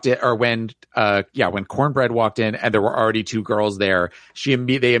Cornbread walked in, or when Cornbread walked in and there were already two girls there,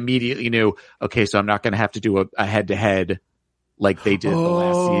 they immediately knew, okay, so I'm not going to have to do a head-to-head like they did the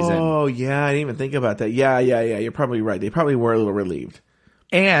last season. Oh, yeah, I didn't even think about that. Yeah, you're probably right. They probably were a little relieved.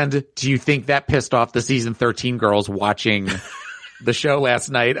 And do you think that pissed off the season 13 girls watching the show last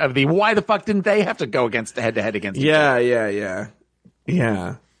night why the fuck didn't they have to go against the head-to-head against each other?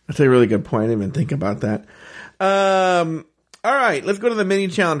 Yeah. That's a really good point. I didn't even think about that. All right, let's go to the mini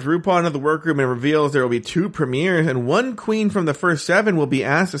challenge. RuPaul into the workroom and reveals there will be 2 premieres, and one queen from the first 7 will be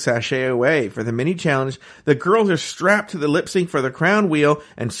asked to sashay away. For the mini challenge, the girls are strapped to the lip sync for the crown wheel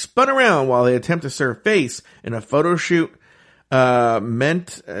and spun around while they attempt to serve face in a photo shoot.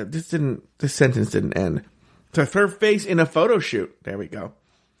 This sentence didn't end. To serve face in a photo shoot. There we go.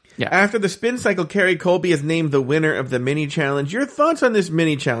 Yeah. After the spin cycle, Carrie Colby is named the winner of the mini challenge. Your thoughts on this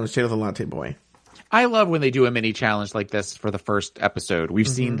mini challenge, Taylor the Latte Boy? I love when they do a mini challenge like this for the first episode. We've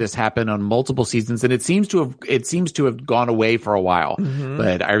seen this happen on multiple seasons, and it seems to have gone away for a while. Mm-hmm.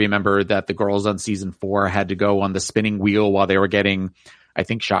 But I remember that the girls on season 4 had to go on the spinning wheel while they were getting, I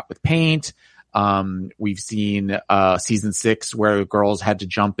think, shot with paint. We've seen season 6 where the girls had to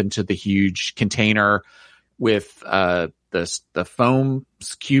jump into the huge container with the foam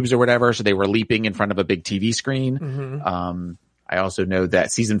cubes or whatever, so they were leaping in front of a big TV screen. Mm-hmm. I also know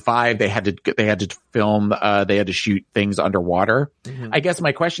that season 5 they had to film they had to shoot things underwater. Mm-hmm. I guess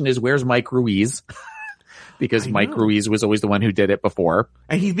my question is, where's Mike Ruiz? Because Mike Ruiz was always the one who did it before,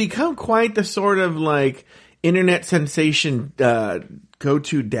 and he's become quite the sort of like internet sensation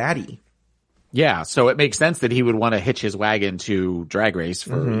go-to daddy. Yeah, so it makes sense that he would want to hitch his wagon to Drag Race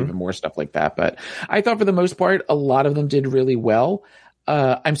for even more stuff like that. But I thought for the most part, a lot of them did really well.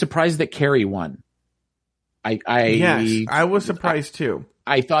 I'm surprised that Carrie won. I was surprised too.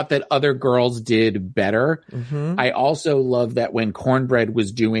 I thought that other girls did better. Mm-hmm. I also love that when Cornbread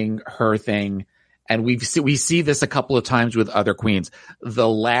was doing her thing, and we see this a couple of times with other queens, the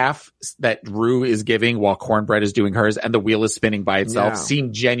laugh that Rue is giving while Cornbread is doing hers and the wheel is spinning by itself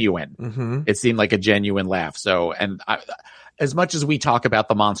seemed genuine. Mm-hmm. It seemed like a genuine laugh. So, as much as we talk about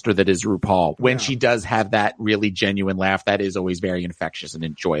the monster that is RuPaul, when she does have that really genuine laugh, that is always very infectious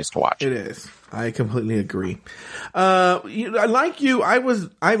and joyous to watch. It is. I completely agree. Like you, I was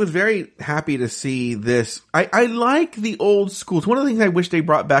very happy to see this. I like the old school. It's one of the things I wish they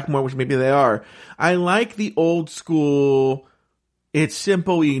brought back more, which maybe they are. I like the old school. It's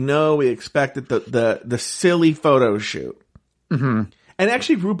simple. We expect it, the silly photo shoot. Mm-hmm. And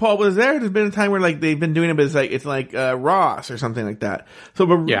actually, RuPaul was there. There's been a time where like they've been doing it, but it's like Ross or something like that. So,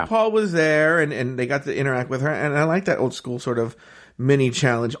 but RuPaul was there, and they got to interact with her, and I like that old school sort of mini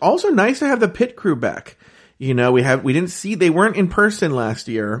challenge. Also, nice to have the pit crew back. We didn't see, they weren't in person last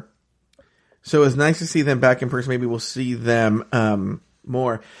year, so it was nice to see them back in person. Maybe we'll see them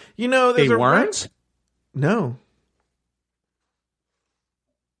more. They weren't. No.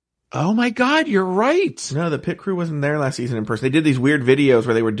 Oh my God, you're right. No, the pit crew wasn't there last season in person. They did these weird videos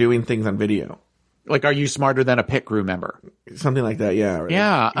where they were doing things on video. Like, are you smarter than a pit crew member? Something like that, yeah. Right?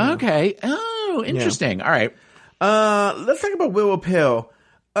 Yeah, okay. Oh, interesting. Yeah. All right. Let's talk about Willow Pill.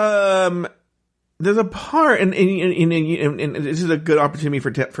 There's a part, and this is a good opportunity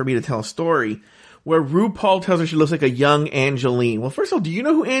for me to tell a story, where RuPaul tells her she looks like a young Angeline. Well, first of all, do you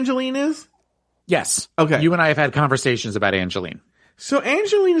know who Angeline is? Yes. Okay. You and I have had conversations about Angeline. So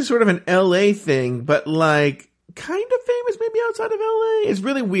Angeline is sort of an LA thing, but like kind of famous maybe outside of LA. It's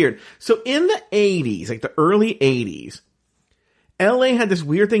really weird. So in the 80s, like the early 80s, LA had this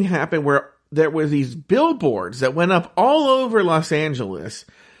weird thing happen where there was these billboards that went up all over Los Angeles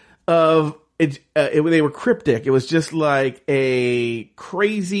of they were cryptic. It was just like a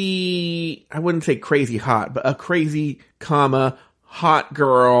crazy, I wouldn't say crazy hot, but a crazy, hot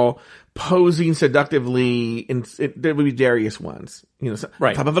girl posing seductively. There would be various ones,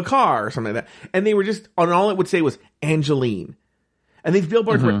 right. Top of a car or something like that. And they were just, and all it would say was Angeline. And these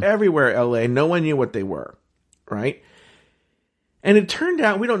billboards were everywhere in LA. No one knew what they were, right? And it turned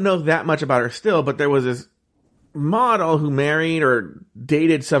out, we don't know that much about her still, but there was this model who married or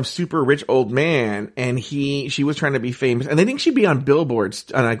dated some super rich old man, and she was trying to be famous, and they think she'd be on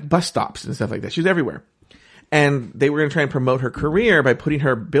billboards on like bus stops and stuff like that. She was everywhere, and they were going to try and promote her career by putting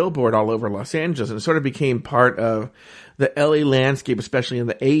her billboard all over Los Angeles, and it sort of became part of the LA landscape, especially in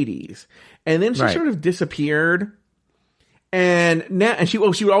the 80s. And then she sort of disappeared, and she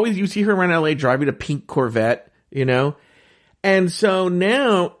would always, you see her around LA driving a pink Corvette, and so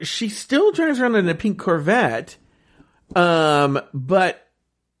now she still drives around in a pink Corvette. But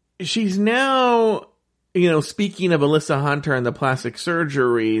she's now, speaking of Alyssa Hunter and the plastic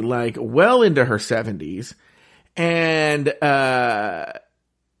surgery, like well into her 70s, and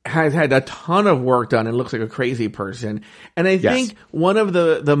has had a ton of work done and looks like a crazy person. And I think one of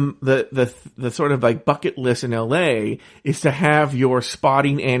the sort of like bucket list in LA is to have your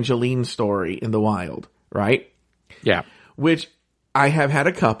spotting Angeline story in the wild, right? Yeah. Which I have had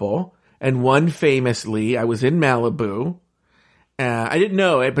a couple. And one famously, I was in Malibu. I didn't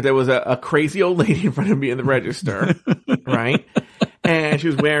know it, but there was a crazy old lady in front of me in the register, right? And she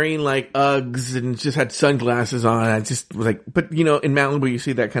was wearing like Uggs and just had sunglasses on. I just was like, but in Malibu, you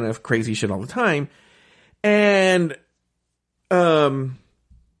see that kind of crazy shit all the time. And I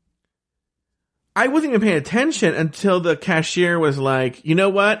wasn't even paying attention until the cashier was like, you know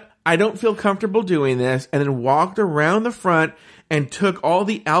what? I don't feel comfortable doing this. And then walked around the front and took all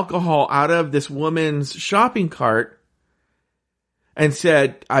the alcohol out of this woman's shopping cart and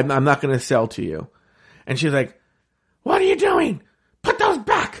said, I'm not going to sell to you. And she's like, what are you doing? Put those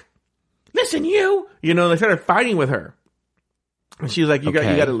back. Listen, you. They started fighting with her. And she's like, you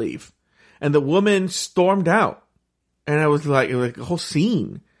got to leave. And the woman stormed out. And I was like, it was like a whole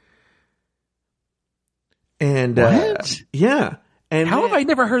scene. And, yeah. And how have I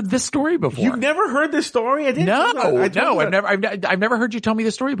never heard this story before? You've never heard this story? I didn't. I've never heard you tell me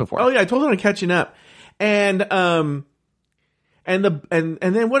this story before. Oh yeah, I told her on Catching Up, and then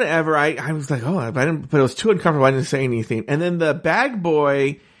whatever. I was like, but it was too uncomfortable. I didn't say anything. And then the bag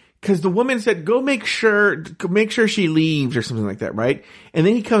boy, because the woman said, go make sure she leaves or something like that, right? And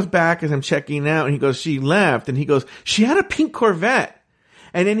then he comes back as I'm checking out, and he goes, she left, and he goes, she had a pink Corvette.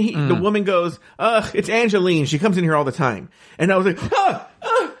 And then the woman goes, it's Angeline. She comes in here all the time. And I was like,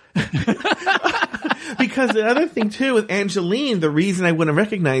 because the other thing too with Angeline, the reason I wouldn't have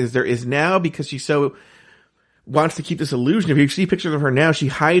recognized her is now because she so wants to keep this illusion. If you see pictures of her now, she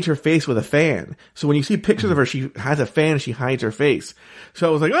hides her face with a fan. So when you see pictures of her, she has a fan, she hides her face. So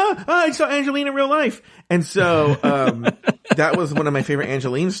I was like, I saw Angeline in real life. And so, that was one of my favorite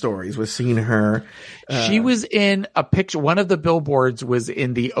Angeline stories, was seeing her. She was in a picture. One of the billboards was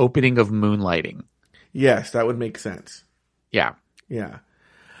in the opening of Moonlighting. Yes, that would make sense. Yeah. Yeah.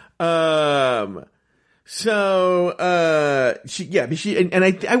 I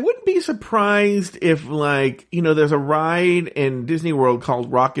wouldn't be surprised if there's a ride in Disney World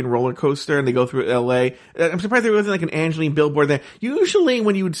called Rock and Roller Coaster and they go through LA. I'm surprised there wasn't like an Angeline billboard there. Usually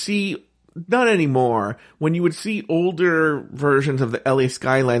when you would see, not anymore, when you would see older versions of the LA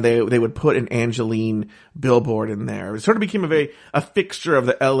skyline, they would put an Angeline billboard in there. It sort of became a fixture of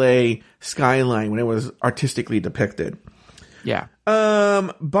the LA skyline when it was artistically depicted. Yeah.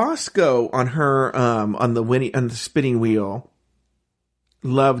 Bosco on her, on the spinning wheel,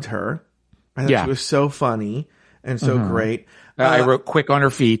 loved her. I thought she was so funny and so great. I wrote quick on her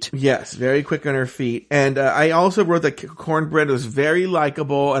feet. Yes, very quick on her feet. And I also wrote that Cornbread was very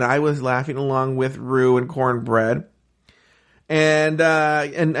likable, and I was laughing along with Rue and Cornbread. And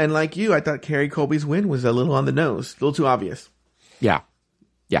like you, I thought Carrie Colby's win was a little on the nose, a little too obvious. Yeah.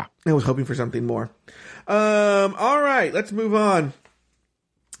 Yeah. I was hoping for something more. All right, let's move on.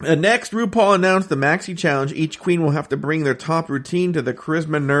 Next, RuPaul announced the Maxi Challenge. Each queen will have to bring their top routine to the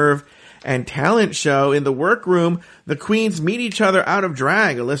Charisma, Nerve, and talent show. In the workroom, the queens meet each other out of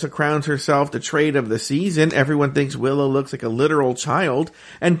drag. Alyssa crowns herself the trade of the season. Everyone thinks Willow looks like a literal child.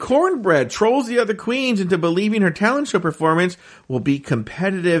 And Cornbread trolls the other queens into believing her talent show performance will be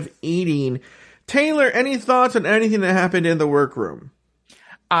competitive eating. Taylor, any thoughts on anything that happened in the workroom?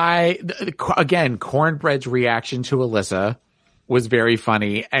 Again, Cornbread's reaction to Alyssa was very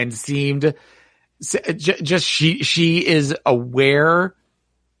funny and seemed just she is aware.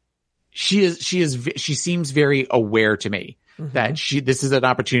 She seems very aware to me that this is an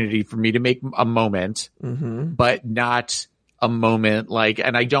opportunity for me to make a moment, but not a moment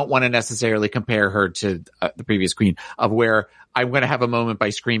and I don't want to necessarily compare her to the previous queen of where I'm going to have a moment by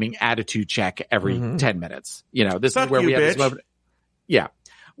screaming attitude check every 10 minutes. This is where we have this moment. Yeah.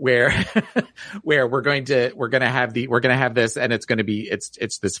 Where we're going to have this and it's going to be,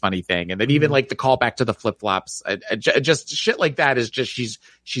 it's this funny thing. And then even the callback to the flip flops, just shit like that is just, she's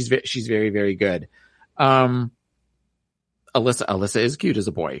very, very good. Alyssa is cute as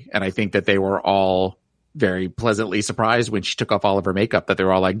a boy. And I think that they were all very pleasantly surprised when she took off all of her makeup, that they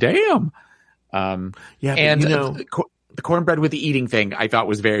were all like, damn. Yeah. And the Cornbread with the eating thing I thought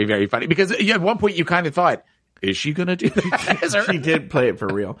was very, very funny because at one point you kind of thought, is she going to do that? She did play it for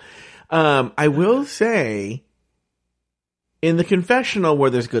real. I will say, in the confessional where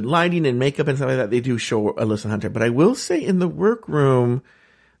there's good lighting and makeup and stuff like that, they do show Alyssa Hunter. But I will say in the workroom,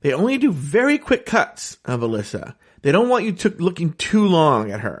 they only do very quick cuts of Alyssa. They don't want you looking too long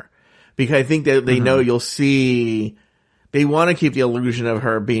at her because I think that they know you'll see. They want to keep the illusion of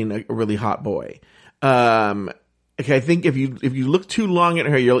her being a really hot boy. I think if you look too long at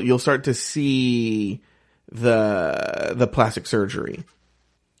her, you'll start to see the plastic surgery,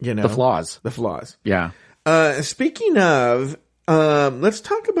 the flaws. Yeah. Speaking of, let's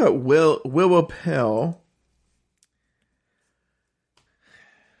talk about Willow Pill.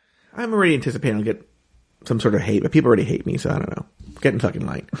 I'm already anticipating I'll get some sort of hate, but people already hate me, so I don't know. Get in fucking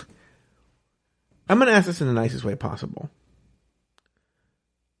line. I'm going to ask this in the nicest way possible.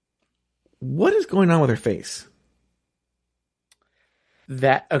 What is going on with her face?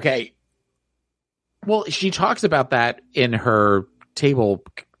 Okay. Well, she talks about that in her table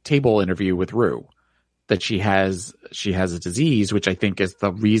interview with Rue, that she has a disease, which I think is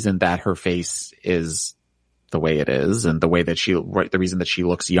the reason that her face is the way it is, and the reason that she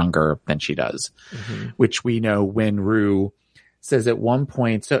looks younger than she does, which we know when Rue says at one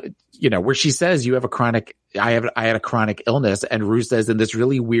point, so where she says I had a chronic illness, and Rue says in this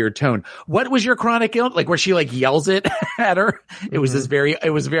really weird tone, "What was your chronic illness?" Where she yells it at her. It was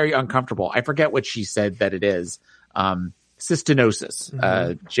it was very uncomfortable. I forget what she said that it is.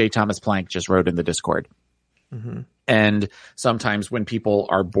 Cystinosis. J. Thomas Plank just wrote in the Discord. And sometimes when people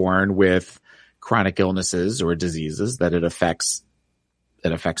are born with chronic illnesses or diseases, that it affects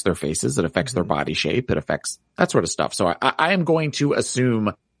their faces, it affects their body shape, it affects that sort of stuff. So I am going to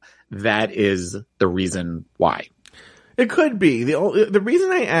assume that is the reason why. It could be. The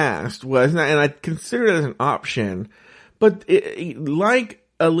reason I asked was, and I considered it as an option, but like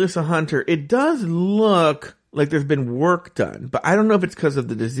Alyssa Hunter, it does look like there's been work done, but I don't know if it's because of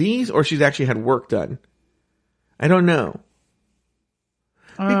the disease or she's actually had work done. I don't know.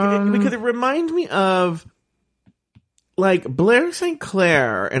 Because it reminds me of Blair St.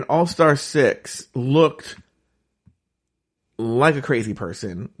 Clair and All-Star 6 looked like a crazy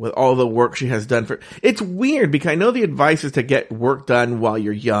person with all the work she has done it's weird because I know the advice is to get work done while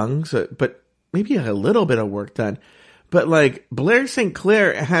you're young, but maybe a little bit of work done. But Blair St.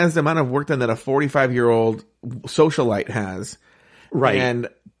 Clair has the amount of work done that a 45-year-old socialite has. Right. And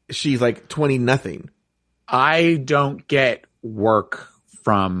she's 20 nothing. I don't get work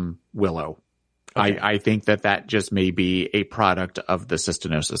from Willow. Okay. I think that just may be a product of the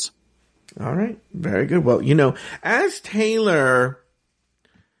cystinosis. All right. Very good. Well, as Taylor,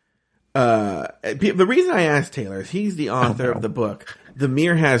 the reason I asked Taylor is he's the author of the book, The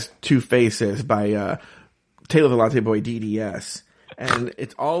Mirror Has Two Faces by Taylor the Latte Boy DDS. And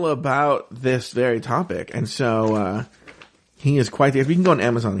it's all about this very topic. And so he is quite the... We can go on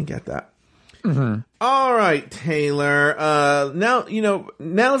Amazon and get that. All right, Taylor. Now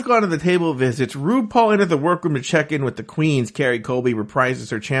let's go on to the table visits. RuPaul enters the workroom to check in with the queens. Carrie Colby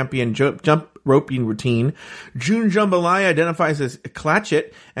reprises her champion jump roping routine. June Jambalaya identifies as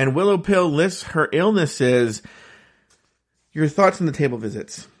Clatchit, and Willow Pill lists her illnesses. Your thoughts on the table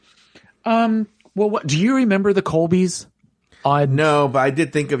visits? Well, do you remember the Colbys? No, but I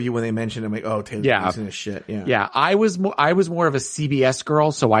did think of you when they mentioned it. I'm like, oh, Taylor's using this shit. Yeah. I was more of a CBS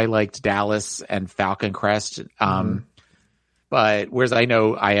girl, so I liked Dallas and Falcon Crest. But whereas I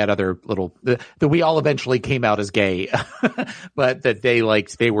know I had other little that we all eventually came out as gay, but that they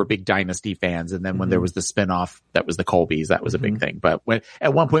were big Dynasty fans. And then when there was the spinoff that was the Colbys, that was a big thing. But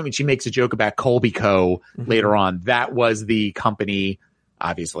at one point when she makes a joke about Colby Co. later on, that was the company,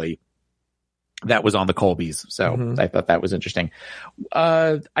 obviously, that was on the Colbys. So I thought that was interesting.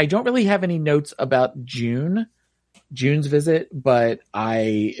 I don't really have any notes about June's visit, but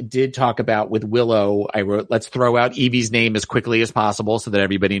I did talk about with Willow, I wrote, let's throw out Evie's name as quickly as possible so that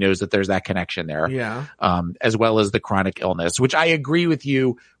everybody knows that there's that connection there. Yeah. As well as the chronic illness, which I agree with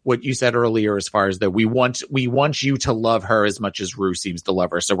you, what you said earlier, as far as that we want you to love her as much as Rue seems to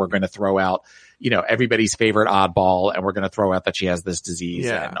love her. So we're going to throw out, everybody's favorite oddball, and we're going to throw out that she has this disease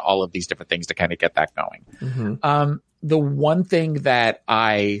and all of these different things to kind of get that going. The one thing that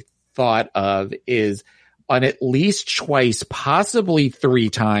I thought of is, on at least twice, possibly 3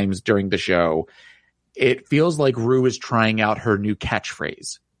 times during the show, it feels like Rue is trying out her new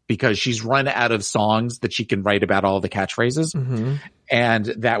catchphrase because she's run out of songs that she can write about all the catchphrases. And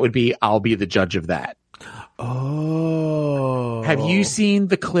that would be, I'll be the judge of that. Oh. Have you seen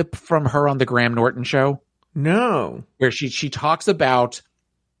the clip from her on the Graham Norton show? No. Where she talks about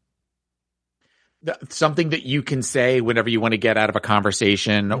something that you can say whenever you want to get out of a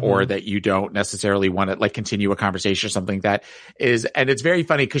conversation or that you don't necessarily want to continue a conversation or something like that is, and it's very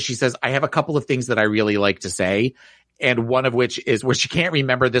funny because she says, I have a couple of things that I really like to say. And one of which is where she can't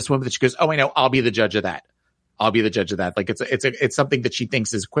remember this one, but she goes, oh, I know, I'll be the judge of that. I'll be the judge of that. It's something that she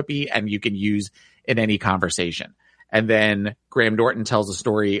thinks is quippy and you can use in any conversation. And then Graham Norton tells a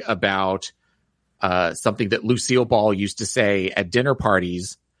story about something that Lucille Ball used to say at dinner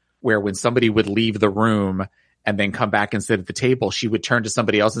parties, where when somebody would leave the room and then come back and sit at the table, she would turn to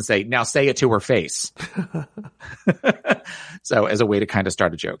somebody else and say, now say it to her face. So as a way to kind of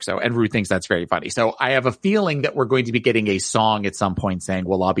start a joke. So, and Rue thinks that's very funny. So I have a feeling that we're going to be getting a song at some point saying,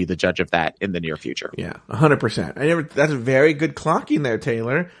 well, I'll be the judge of that in the near future. Yeah, 100%. That's a very good clocking there,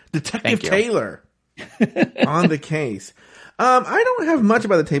 Taylor. Detective Taylor on the case. I don't have much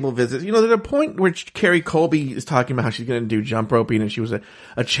about the table visits. There's a point where Carrie Colby is talking about how she's going to do jump roping, and she was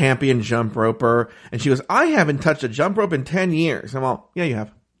a champion jump roper. And she goes, I haven't touched a jump rope in 10 years. I'm all, yeah, you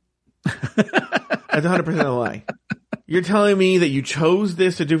have. That's 100% a lie. You're telling me that you chose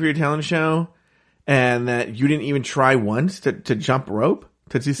this to do for your talent show and that you didn't even try once to jump rope?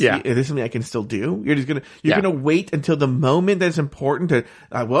 To see, is this something I can still do? You're just going to wait until the moment that's important to,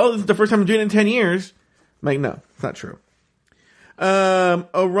 this is the first time I'm doing it in 10 years. I'm like, no, it's not true.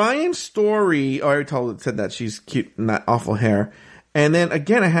 Orion's story, I already said that she's cute and that awful hair. And then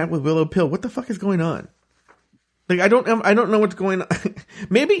again, I had with Willow Pill. What the fuck is going on? I don't know what's going on.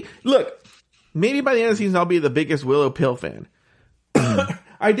 Maybe by the end of the season, I'll be the biggest Willow Pill fan.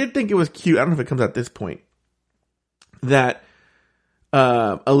 I did think it was cute. I don't know if it comes at this point that,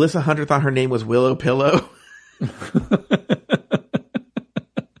 Alyssa Hunter thought her name was Willow Pillow. And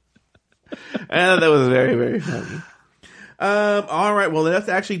that was very, very funny. All right. Well, let's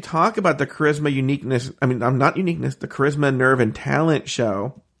actually talk about the charisma, uniqueness. I mean, not uniqueness, the charisma, nerve, and talent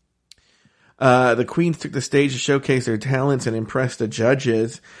show. The queens took the stage to showcase their talents and impress the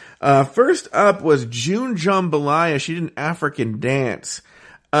judges. First up was June Jambalaya. She did an African dance.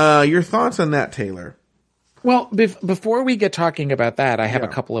 Your thoughts on that, Taylor? Well, before we get talking about that, I have a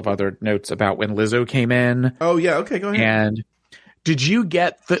couple of other notes about when Lizzo came in. Oh, yeah. Okay, go ahead. And did you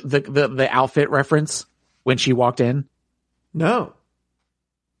get the outfit reference when she walked in? No.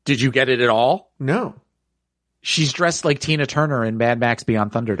 Did you get it at all? No. She's dressed like Tina Turner in Mad Max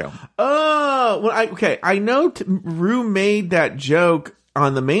Beyond Thunderdome. Oh, well, I know Rue made that joke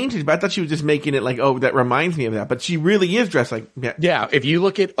on the main stage, but I thought she was just making it like, oh, that reminds me of that. But she really is dressed like... Yeah, if you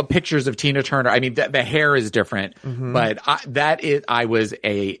look at pictures of Tina Turner, I mean, the hair is different, but I was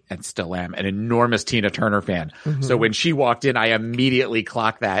and still am, an enormous Tina Turner fan. So when she walked in, I immediately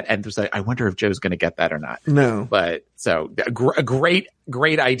clocked that and was like, I wonder if Joe's going to get that or not. No. But so a great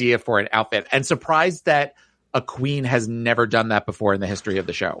idea for an outfit, and surprised that a queen has never done that before in the history of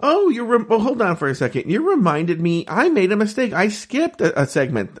the show. Oh, well, hold on for a second. You reminded me. I made a mistake. I skipped a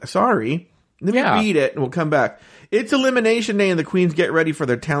segment. Sorry. Let me read it and we'll come back. It's Elimination Day and the queens get ready for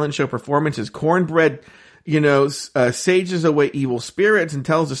their talent show performances. Cornbread, sages away evil spirits and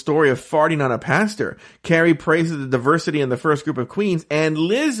tells the story of farting on a pastor. Carrie praises the diversity in the first group of queens, and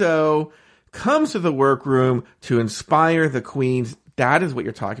Lizzo comes to the workroom to inspire the queens. That is what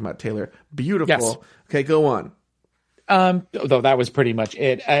you're talking about, Taylor. Beautiful. Yes. Okay, go on. Though that was pretty much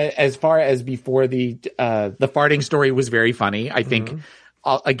it. As far as before, the farting story was very funny. I think,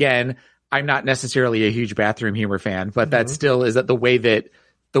 again, I'm not necessarily a huge bathroom humor fan, but that still is that the way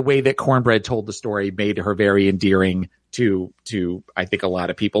that Cornbread told the story made her very endearing to I think a lot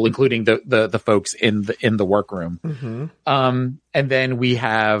of people, including the folks in the workroom. Mm-hmm. And then we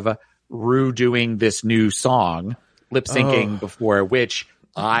have Rue doing this new song, lip syncing before, which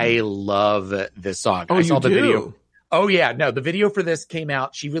I love this song. Oh, I saw the do? video. Oh yeah, no, the video for this came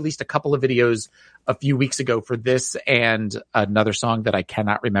out. She released a couple of videos a few weeks ago for this and another song that I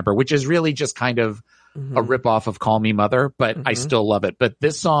cannot remember, which is really just kind of a ripoff of Call Me Mother, but I still love it. But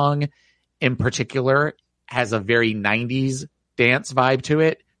this song in particular has a very 90s dance vibe to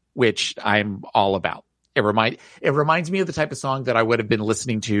it, which I'm all about. It reminds me of the type of song that I would have been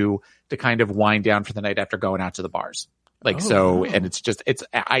listening to kind of wind down for the night after going out to the bars. And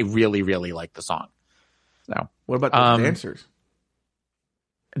I really, really like the song. So what about the dancers?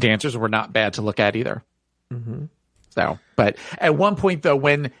 Dancers were not bad to look at either. Mm-hmm. So, but at one point though,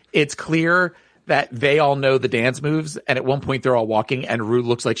 when it's clear that they all know the dance moves, and at one point they're all walking, and Rue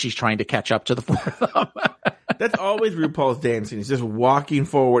looks like she's trying to catch up to the four of them. That's always RuPaul's dancing. It's just walking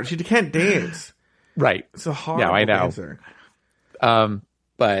forward. She can't dance. Right. It's a horrible dancer.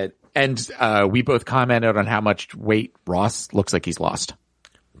 We both commented on how much weight Ross looks like he's lost.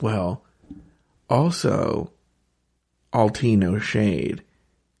 Well, also, all tea, no shade,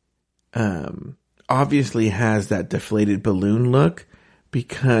 obviously has that deflated balloon look,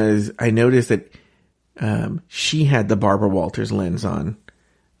 because I noticed that she had the Barbara Walters lens on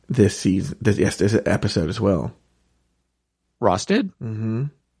this season, this episode as well. Ross did? Mm-hmm.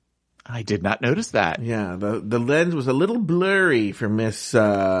 I did not notice that. Yeah, the lens was a little blurry for Miss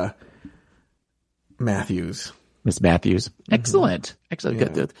Matthews. Miss Matthews. Excellent. Excellent. Yeah.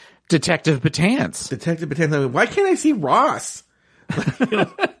 Good. Detective Batance. I mean, why can't I see Ross?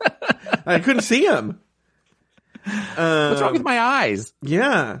 I couldn't see him. What's wrong with my eyes?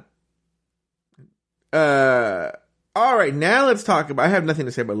 Yeah. All right, now let's talk about... I have nothing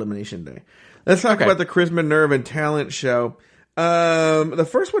to say about Elimination Day. Let's talk about the Charisma, Nerve, and Talent show. The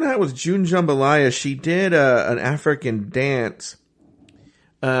first one I had was June Jambalaya. She did an African dance.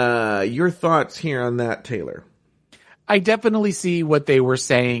 Your thoughts here on that, Taylor? I definitely see what they were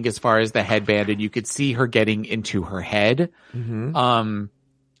saying as far as the headband, and you could see her getting into her head. Mm-hmm.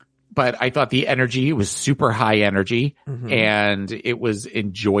 But I thought the energy was super high energy, and it was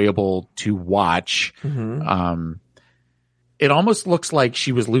enjoyable to watch. Mm-hmm. It almost looks like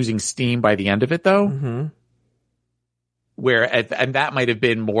she was losing steam by the end of it, though. Mm-hmm. And that might have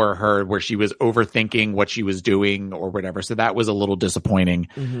been more her, where she was overthinking what she was doing or whatever. So that was a little disappointing.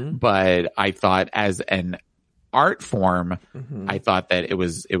 Mm-hmm. But I thought as an art form, I thought that it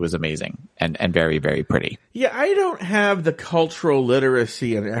was amazing and very, very pretty. Yeah, I don't have the cultural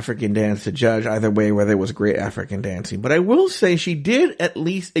literacy in African dance to judge either way whether it was great African dancing, but I will say she did at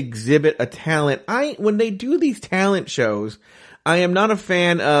least exhibit a talent. When they do these talent shows, I am not a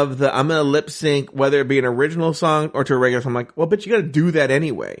fan of I'm going to lip sync, whether it be an original song or to a regular song. I'm like, well, but you got to do that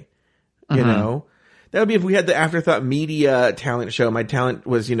anyway. You know? That would be if we had the Afterthought Media talent show. My talent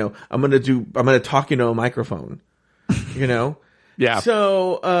was, I'm going to talk into a microphone, Yeah.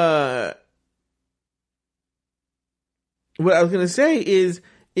 So, what I was going to say is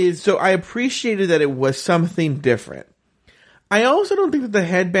so I appreciated that it was something different. I also don't think that the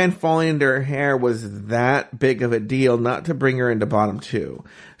headband falling into her hair was that big of a deal not to bring her into bottom two.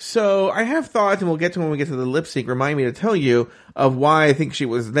 So I have thoughts, and we'll get to when we get to the lip sync, remind me to tell you of why I think she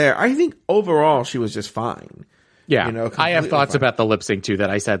was there. I think overall she was just fine. Yeah, I have thoughts about the lip sync too that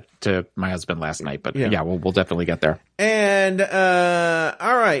I said to my husband last night, but yeah, we'll definitely get there. And,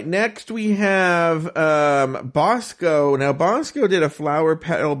 all right, next we have, Bosco. Now, Bosco did a flower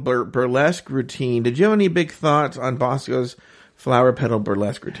petal burlesque routine. Did you have any big thoughts on Bosco's flower petal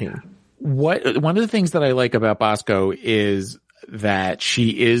burlesque routine? One of the things that I like about Bosco is that she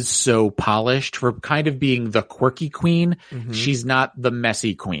is so polished for kind of being the quirky queen. Mm-hmm. She's not the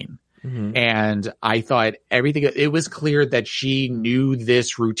messy queen. Mm-hmm. And I thought it was clear that she knew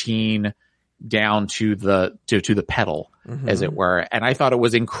this routine down to the pedal, as it were. And I thought it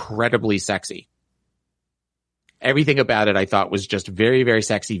was incredibly sexy. Everything about it I thought was just very, very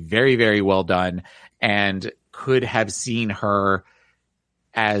sexy, very, very well done, and could have seen her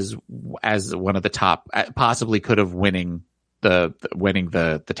as one of the top, possibly could have winning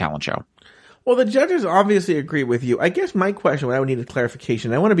the talent show. Well, the judges obviously agree with you. I guess my question, what I would need a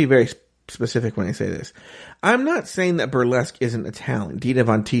clarification, I want to be very specific when I say this. I'm not saying that burlesque isn't a talent. Dita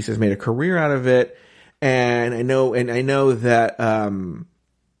Von Teese has made a career out of it, and I know that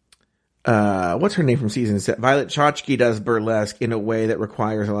what's her name from season 7? Violet Chachki does burlesque in a way that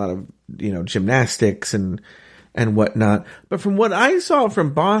requires a lot of gymnastics and whatnot. But from what I saw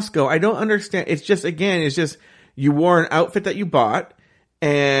from Bosco, I don't understand. It's just you wore an outfit that you bought,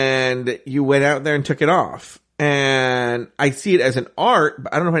 and you went out there and took it off. And I see it as an art,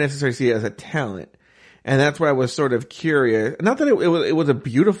 but I don't know if I necessarily see it as a talent. And that's why I was sort of curious. Not that it was a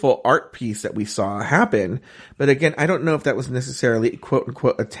beautiful art piece that we saw happen, but again, I don't know if that was necessarily quote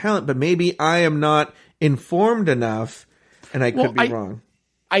unquote a talent, but maybe I am not informed enough and I could be wrong.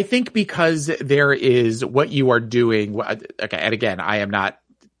 I think because there is what you are doing. Okay. And again, I am not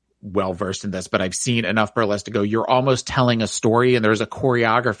well versed in this, but I've seen enough burlesque to go, you're almost telling a story and there's a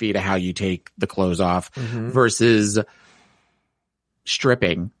choreography to how you take the clothes off versus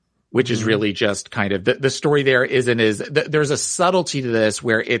stripping, which is really just kind of the story there there's a subtlety to this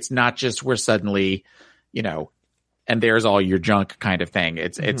where it's not just we're suddenly, and there's all your junk kind of thing.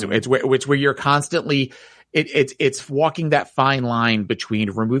 It's where you're constantly, it's walking that fine line between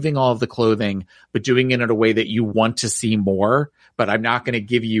removing all of the clothing, but doing it in a way that you want to see more, but I'm not going to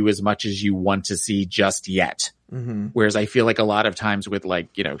give you as much as you want to see just yet. Whereas I feel like a lot of times with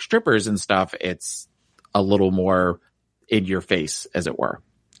strippers and stuff, it's a little more in your face, as it were.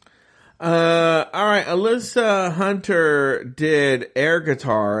 All right. Alyssa Hunter did air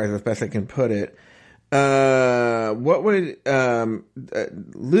guitar, as best I can put it. What would,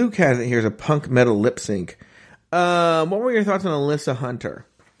 Luke has it here as a punk metal lip sync. What were your thoughts on Alyssa Hunter?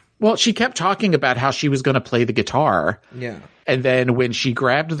 Well, she kept talking about how she was going to play the guitar. Yeah. And then when she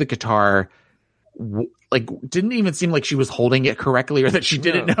grabbed the guitar, didn't even seem like she was holding it correctly or that she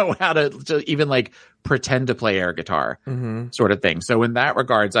didn't know how to even pretend to play air guitar sort of thing. So in that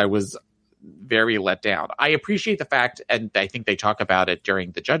regards, I was very let down. I appreciate the fact, and I think they talk about it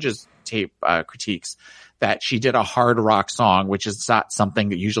during the judges' tape critiques, that she did a hard rock song, which is not something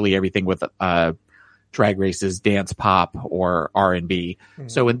that usually everything with Drag Race is dance pop or R&B.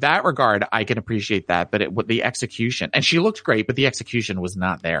 So in that regard, I can appreciate that. But with the execution, and she looked great, but the execution was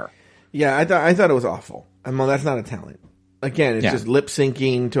not there. Yeah, I thought it was awful. Well, that's not a talent. Again, it's just lip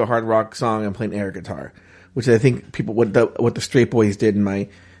syncing to a hard rock song and playing air guitar, which I think what the straight boys did in my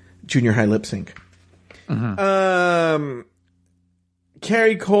junior high lip sync.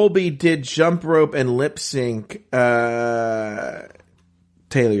 Carrie Colby did jump rope and lip sync. Taylor,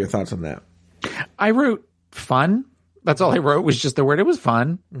 your thoughts on that? I wrote fun. That's all I wrote was just the word. It was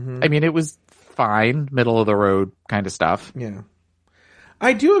fun. I mean, it was fine, middle of the road kind of stuff. Yeah.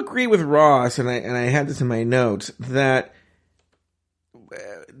 I do agree with Ross, and I had this in my notes, that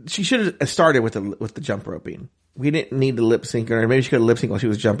she should have started with the jump roping. We didn't need the lip sync, or maybe she could have lip synced while she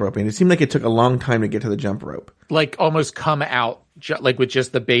was jump roping. It seemed like it took a long time to get to the jump rope. Almost come out with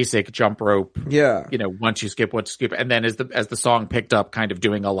just the basic jump rope. Yeah. Once you skip, and then as the song picked up, kind of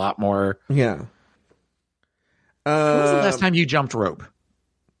doing a lot more. Yeah. When was the last time you jumped rope?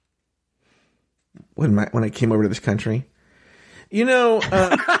 When I came over to this country. I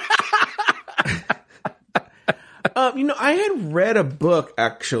had read a book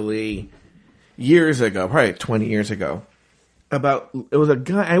actually years ago, probably 20 years ago, it was a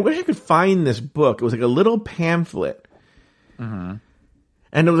guy, I wish I could find this book. It was like a little pamphlet. And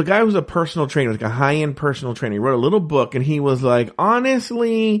it was a guy who was a personal trainer, like a high-end personal trainer. He wrote a little book and he was like,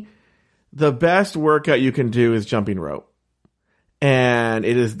 honestly, the best workout you can do is jumping rope. And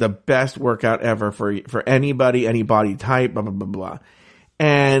it is the best workout ever for anybody, any body type, blah, blah, blah, blah.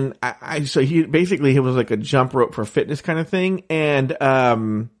 And so he was like a jump rope for fitness kind of thing. And,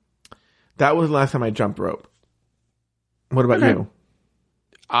 that was the last time I jumped rope. What about you?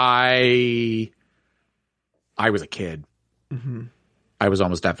 I was a kid. I was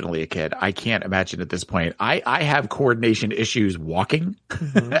almost definitely a kid. I can't imagine at this point. I have coordination issues walking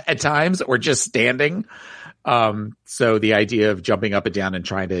at times or just standing. So the idea of jumping up and down and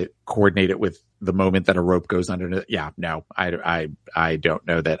trying to coordinate it with the moment that a rope goes under. Yeah, no, I don't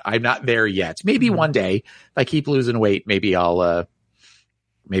know that. I'm not there yet. Maybe one day if I keep losing weight, maybe I'll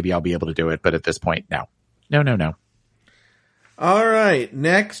be able to do it. But at this point, no. All right.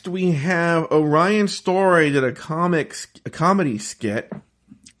 Next we have Orion Story did a comedy skit.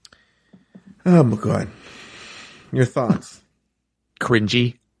 Oh my God. Your thoughts?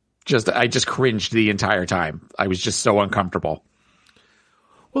 Cringy. I just cringed the entire time. I was just so uncomfortable.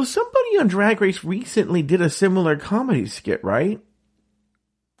 Well, somebody on Drag Race recently did a similar comedy skit, right?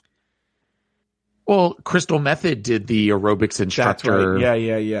 Well, Crystal Method did the aerobics instructor. That's right.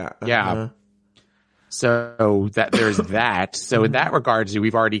 Yeah. Yeah. So there's that. So in that regards,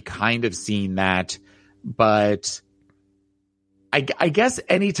 we've already kind of seen that. But I guess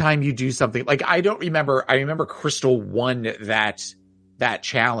anytime you do something I remember Crystal won that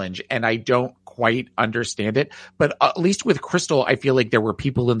challenge, and I don't quite understand it. But at least with Crystal, I feel like there were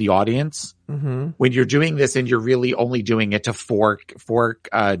people in the audience. When you're doing this and you're really only doing it to four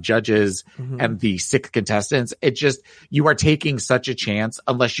judges and the 6 contestants, you are taking such a chance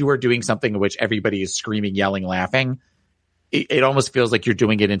unless you are doing something in which everybody is screaming, yelling, laughing. It almost feels like you're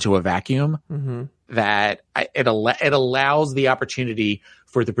doing it into a vacuum that it allows the opportunity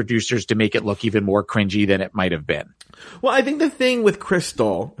for the producers to make it look even more cringy than it might have been. Well, I think the thing with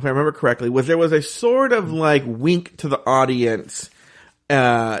Crystal, if I remember correctly, was there was a sort of like wink to the audience.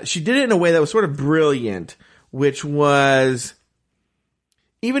 She did it in a way that was sort of brilliant, which was,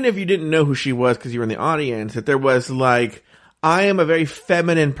 even if you didn't know who she was because you were in the audience, that there was like, I am a very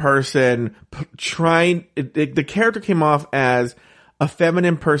feminine person the character came off as a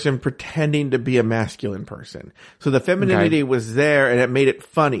feminine person pretending to be a masculine person. So the femininity was there and it made it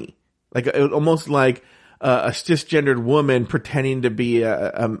funny. Like, almost like a cisgendered woman pretending to be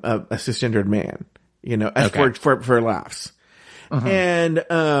a cisgendered man, for laughs.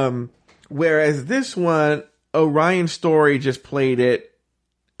 And, whereas this one, Orion Story just played it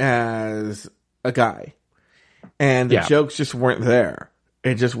as a guy. And the jokes just weren't there.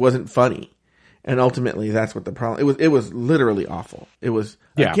 It just wasn't funny. And ultimately, that's what the problem. It was literally awful. It was,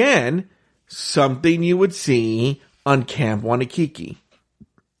 again, something you would see on Camp Wanakiki.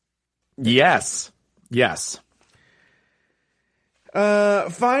 Yes.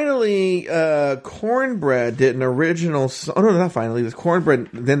 Finally, Cornbread did an original song. Oh, no, not finally. There's Cornbread,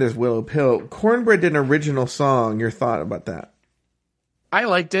 then there's Willow Pill. Cornbread did an original song. Your thought about that? I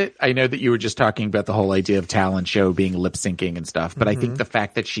liked it. I know that you were just talking about the whole idea of talent show being lip syncing and stuff, but I think the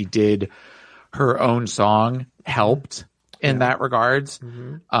fact that she did her own song helped in that regards.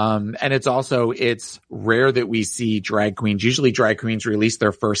 And it's rare that we see drag queens. Usually drag queens release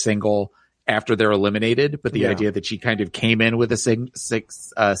their first single after they're eliminated, but the idea that she kind of came in with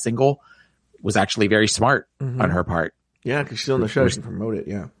a single was actually very smart on her part. Yeah, because she's still in the show. She can promote it.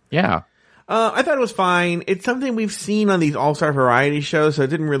 Yeah. I thought it was fine. It's something we've seen on these all-star variety shows, so it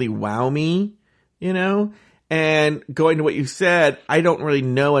didn't really wow me, And going to what you said, I don't really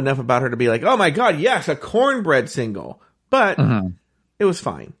know enough about her to be like, oh my God, yes, a Cornbread single. But it was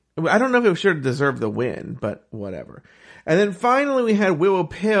fine. I don't know if it should have deserved the win, but whatever. And then finally we had Willow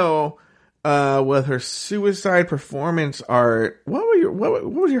Pill with her suicide performance art. What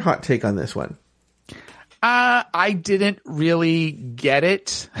was your hot take on this one? I didn't really get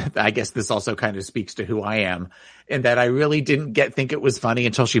it. I guess this also kind of speaks to who I am, in that I really didn't think it was funny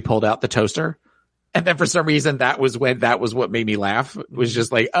until she pulled out the toaster. And then for some reason, that was what made me laugh. It was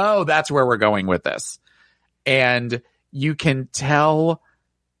just like, oh, that's where we're going with this. And you can tell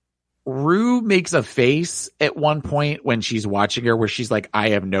Rue makes a face at one point when she's watching her where she's like, I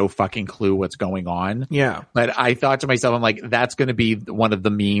have no fucking clue what's going on. Yeah. But I thought to myself, I'm like, that's going to be one of the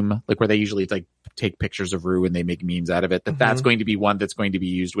meme, like where they usually like take pictures of Rue and they make memes out of it. That's going to be one that's going to be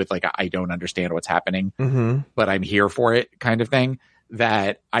used with like, I don't understand what's happening, but I'm here for it kind of thing.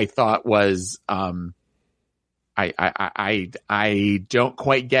 That I thought was, I don't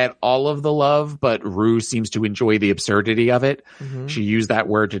quite get all of the love, but Rue seems to enjoy the absurdity of it. She used that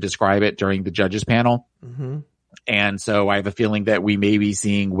word to describe it during the judges panel. And so I have a feeling that we may be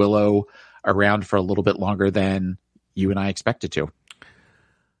seeing Willow around for a little bit longer than you and I expected to.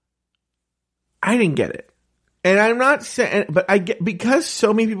 I didn't get it. And I'm not saying, but because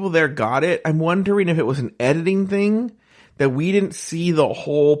so many people there got it, I'm wondering if it was an editing thing, that we didn't see the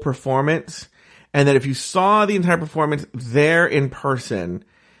whole performance, and that if you saw the entire performance there in person,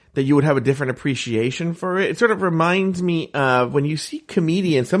 that you would have a different appreciation for it. It sort of reminds me of when you see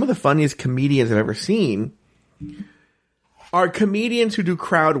comedians, some of the funniest comedians I've ever seen are comedians who do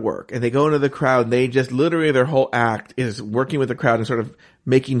crowd work, and they go into the crowd and they just literally their whole act is working with the crowd and sort of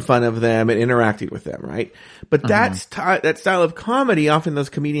making fun of them and interacting with them, right? But that style of comedy, often those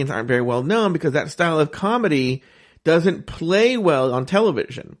comedians aren't very well known because that style of comedy doesn't play well on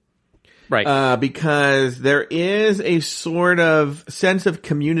television. Right. Because there is a sort of sense of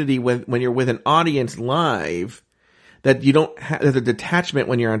community when you're with an audience live that you don't have, there's a detachment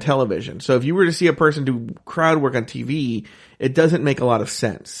when you're on television. So if you were to see a person do crowd work on TV, it doesn't make a lot of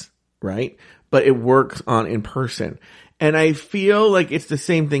sense, right? But it works in person. And I feel like it's the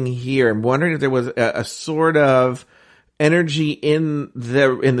same thing here. I'm wondering if there was a sort of energy in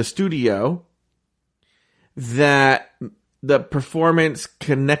the studio that the performance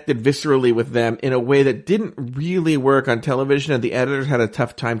connected viscerally with them in a way that didn't really work on television, and the editors had a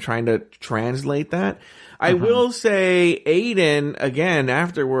tough time trying to translate that. I will say Aiden, again,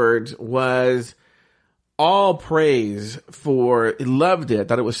 afterwards, was all praise loved it,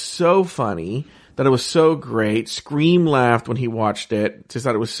 thought it was so funny, that it was so great, laughed when he watched it, just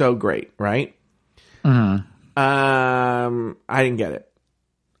thought it was so great, right? I didn't get it.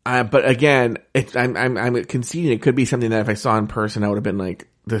 But again, I'm conceding it could be something that if I saw in person, I would have been like,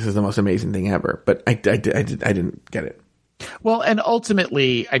 this is the most amazing thing ever. But I didn't get it. Well, and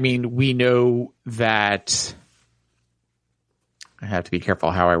ultimately, I mean, we know that I have to be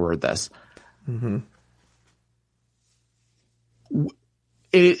careful how I word this. Mm-hmm.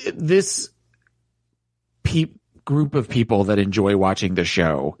 This group of people that enjoy watching the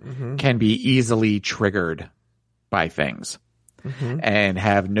show can be easily triggered by things. And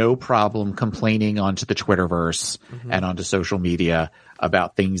have no problem complaining onto the Twitterverse and onto social media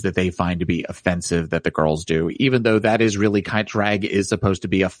about things that they find to be offensive that the girls do, even though that is really drag is supposed to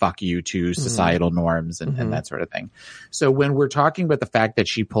be a fuck you to societal norms and that sort of thing. So when we're talking about the fact that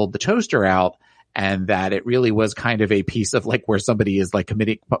she pulled the toaster out and that it really was kind of a piece of like where somebody is like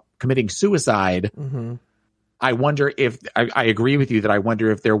committing suicide, I wonder if I agree with you that I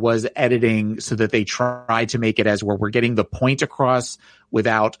wonder if there was editing so that they tried to make it as where we're getting the point across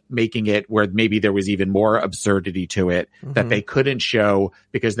without making it where maybe there was even more absurdity to it that they couldn't show,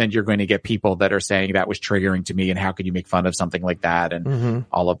 because then you're going to get people that are saying that was triggering to me and how could you make fun of something like that and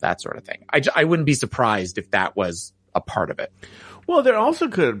all of that sort of thing. I wouldn't be surprised if that was a part of it. Well, there also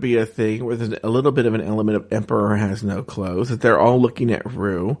could be a thing where there's a little bit of an element of Emperor has no clothes, that they're all looking at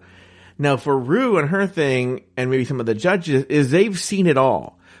Rue. Now, for Rue and her thing, and maybe some of the judges, is they've seen it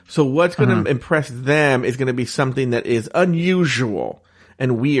all. So what's going to impress them is going to be something that is unusual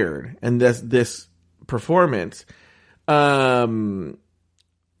and weird. And this performance. And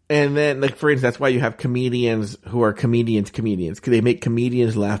then, like, for instance, that's why you have comedians who are comedians, because they make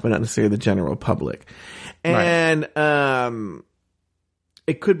comedians laugh, but not necessarily the general public. And,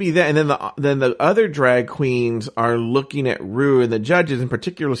 it could be that, and then the other drag queens are looking at Rue, and the judges in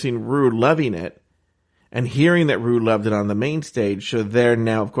particular seeing Rue loving it, and hearing that Rue loved it on the main stage. So they're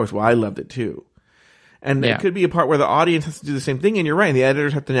now, of course, well, I loved it too, and it could be a part where the audience has to do the same thing. And you're right, and the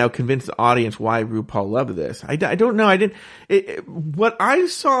editors have to now convince the audience why RuPaul loved this. I don't know. What I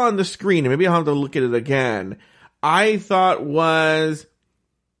saw on the screen, and maybe I'll have to look at it again, I thought was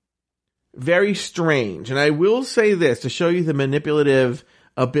very strange. And I will say this to show you the manipulative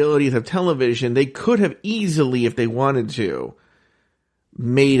abilities of television. They could have easily, if they wanted to,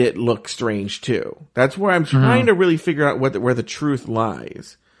 made it look strange too. That's where I'm trying to really figure out where the truth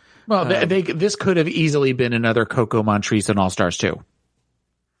lies. Well, this could have easily been another Coco Montrese and All Stars 2.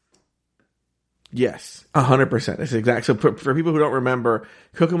 Yes, 100%. That's exact. So for people who don't remember,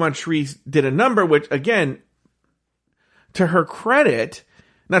 Coco Montrese did a number which, again, to her credit,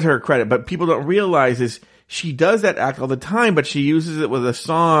 not to her credit, but people don't realize is she does that act all the time, but she uses it with a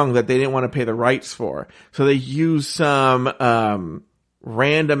song that they didn't want to pay the rights for. So they use some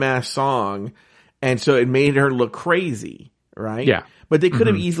random ass song, and so it made her look crazy, right? Yeah. But they could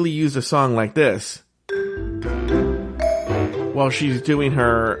have easily used a song like this while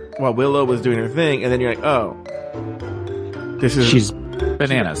Willow was doing her thing, and then you're like, oh, she's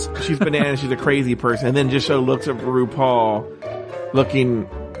bananas. She's bananas. She's a crazy person, and then just so looks at RuPaul looking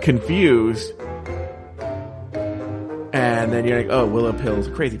confused. And then you're like, oh, Willow Pill's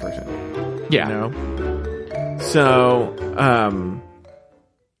a crazy person. Yeah. You know? So,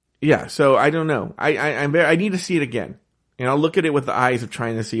 so I don't know. I need to see it again. And I'll look at it with the eyes of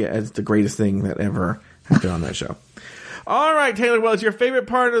trying to see it as the greatest thing that ever happened on that show. All right, Taylor, well, it's your favorite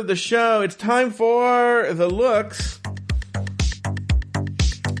part of the show. It's time for the looks.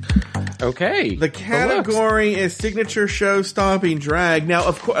 Okay. The category is signature show-stopping drag. Now,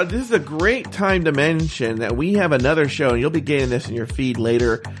 of course, this is a great time to mention that we have another show, and you'll be getting this in your feed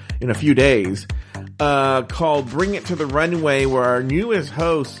later in a few days, called Bring It to the Runway, where our newest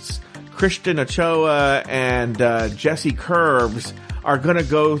hosts, Kristen Ochoa and Jesse Curbs, are going to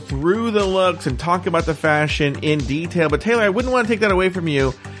go through the looks and talk about the fashion in detail. But Taylor, I wouldn't want to take that away from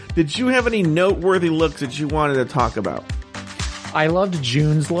you. Did you have any noteworthy looks that you wanted to talk about? I loved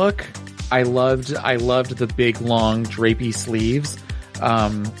June's look. I loved the big long drapey sleeves.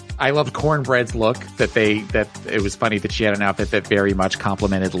 I loved Cornbread's look that it was funny that she had an outfit that very much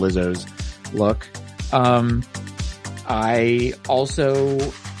complimented Lizzo's look. I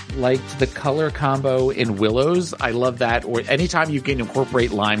also liked the color combo in Willow's. I love that. Or anytime you can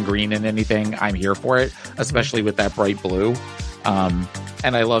incorporate lime green in anything, I'm here for it, especially with that bright blue.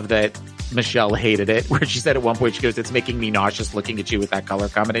 And I love that Michelle hated it, where she said at one point, she goes, "It's making me nauseous looking at you with that color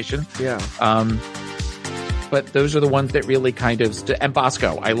combination." Yeah. But those are the ones that really kind of and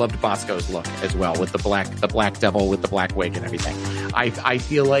Bosco. I loved Bosco's look as well, with the black devil with the black wig and everything. I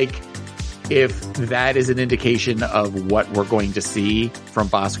feel like if that is an indication of what we're going to see from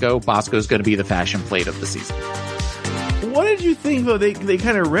Bosco's going to be the fashion plate of the season. What did you think, though? They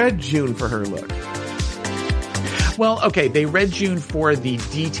kind of read June for her look. Well, okay, they read June for the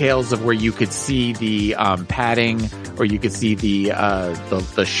details of where you could see the padding, or you could see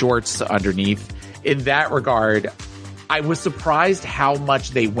the shorts underneath. In that regard, I was surprised how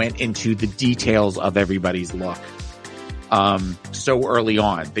much they went into the details of everybody's look so early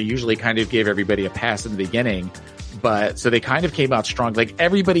on. They usually kind of gave everybody a pass in the beginning, but so they kind of came out strong. Like,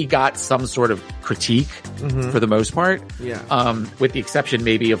 everybody got some sort of critique for the most part, with the exception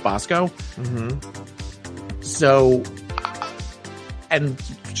maybe of Bosco. So, and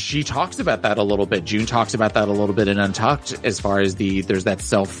she talks about that a little bit. June talks about that a little bit in Untucked, as far as there's that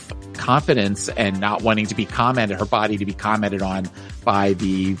self-confidence and not wanting to be commented, her body to be commented on by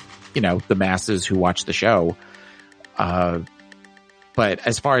the masses who watch the show. But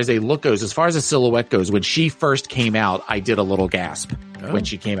as far as a look goes, as far as a silhouette goes, when she first came out, I did a little gasp when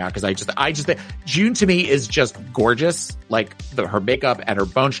she came out, because I just think June to me is just gorgeous. Like, her makeup and her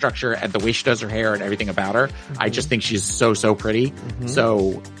bone structure and the way she does her hair and everything about her. I just think she's so pretty.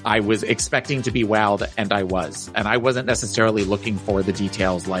 So I was expecting to be wowed, and I was. And I wasn't necessarily looking for the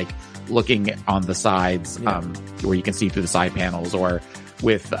details, like looking on the sides, where you can see through the side panels, or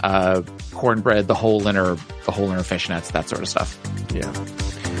with cornbread, the hole in her fishnets, that sort of stuff. Yeah.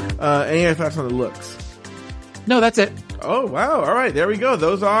 Any other thoughts on the looks? No, that's it. Oh, wow. All right. There we go.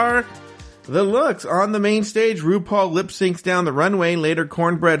 Those are the looks. On the main stage, RuPaul lip syncs down the runway. Later,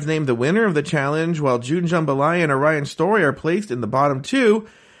 Cornbread's named the winner of the challenge, while June Jambalaya and Orion Story are placed in the bottom two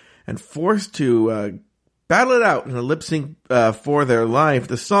and forced to battle it out in a lip sync for their life.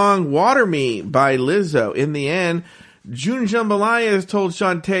 The song Water Me by Lizzo. In the end, June Jambalaya is told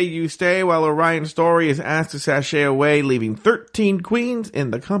Shantae, you stay, while Orion Story is asked to sashay away, leaving 13 queens in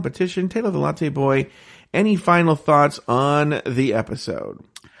the competition. Taylor the Latte Boy, any final thoughts on the episode?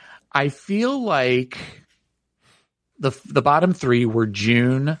 I feel like the bottom three were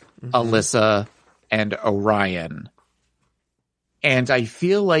June, Alyssa, and Orion. And I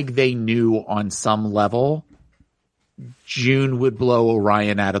feel like they knew on some level June would blow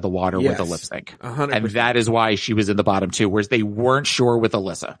Orion out of the water with a lip sync. 100%. And that is why she was in the bottom two, whereas they weren't sure with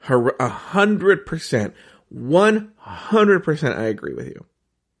Alyssa. 100%. 100% I agree with you.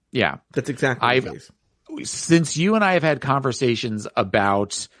 Yeah. That's exactly the case. Since you and I have had conversations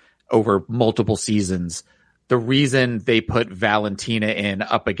about, over multiple seasons, the reason they put Valentina in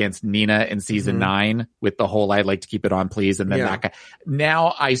up against Nina in season 9 with the whole I'd like to keep it on, please, and then that guy.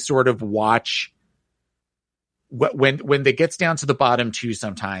 Now I sort of watch when it gets down to the bottom two,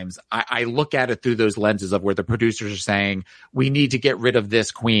 sometimes I look at it through those lenses of where the producers are saying, we need to get rid of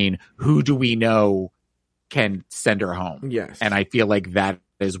this queen. Who do we know can send her home? Yes. And I feel like that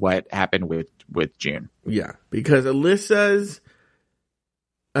is what happened with June. Yeah. Because Alyssa's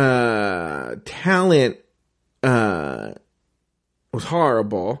talent was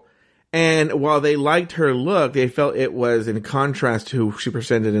horrible. And while they liked her look, they felt it was in contrast to who she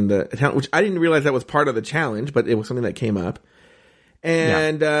presented in the talent, which I didn't realize that was part of the challenge, but it was something that came up.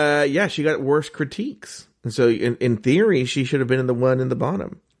 And, she got worse critiques. And so in theory, she should have been in the one in the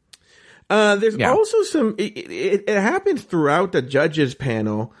bottom. There's also some, it happens throughout the judges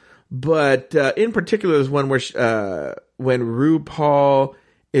panel, but, in particular, there's one where, when RuPaul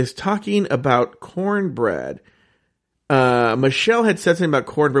is talking about cornbread, Michelle had said something about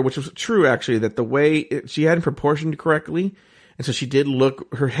cornbread, which was true, actually, that the way she hadn't proportioned correctly. And so she did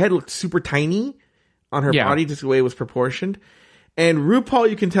her head looked super tiny on her body, just the way it was proportioned. And RuPaul,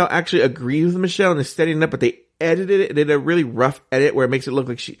 you can tell, actually agrees with Michelle and is setting it up, but they edited it and did a really rough edit where it makes it look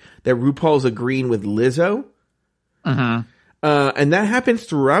like that RuPaul's agreeing with Lizzo. And that happens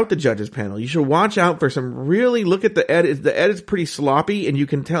throughout the judges panel. You should watch out for some really, look at the edit. The edit's pretty sloppy, and you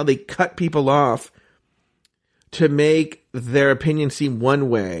can tell they cut people off to make their opinion seem one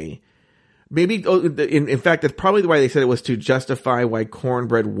way. Maybe, in fact, that's probably why they said it was to justify why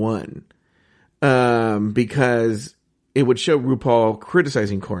cornbread won. Because it would show RuPaul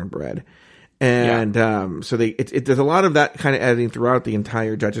criticizing cornbread. And so there's a lot of that kind of editing throughout the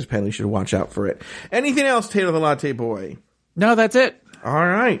entire judges panel. You should watch out for it. Anything else, Taylor the Latte Boy? No, that's it. All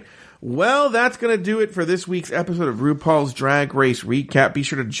right. Well, that's going to do it for this week's episode of RuPaul's Drag Race Recap. Be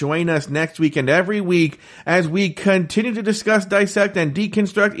sure to join us next week and every week as we continue to discuss, dissect, and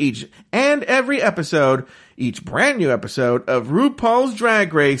deconstruct each and every episode, each brand new episode of RuPaul's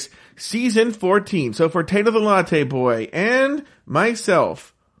Drag Race Season 14. So for Taylor the Latte Boy and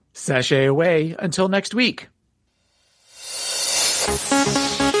myself, sashay away until next week.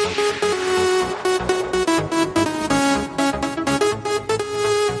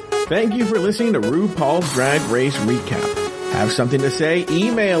 Thank you for listening to RuPaul's Drag Race Recap. Have something to say?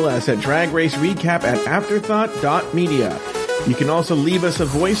 Email us at dragracerecap@afterthought.media. You can also leave us a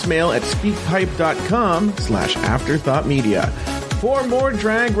voicemail at speakpipe.com/afterthoughtmedia. For more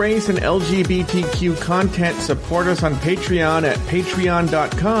Drag Race and LGBTQ content, support us on Patreon at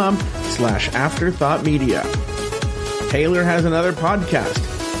patreon.com/afterthoughtmedia. Taylor has another podcast.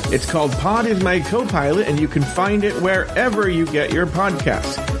 It's called Pod is My Co-Pilot, and you can find it wherever you get your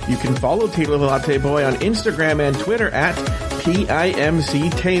podcasts. You can follow Taylor the Latte Boy on Instagram and Twitter at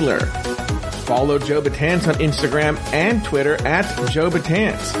PIMCTaylor. Follow Joe Batance on Instagram and Twitter at Joe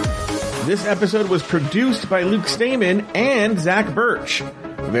Batance. This episode was produced by Luke Stamen and Zach Birch.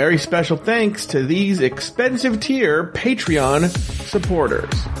 Very special thanks to these expensive tier Patreon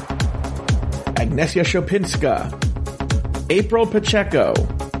supporters: Agnesia Shopinska, April Pacheco,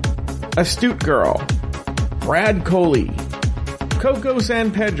 Astute Girl, Brad Coley, Coco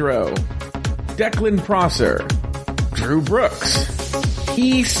San Pedro, Declan Prosser, Drew Brooks,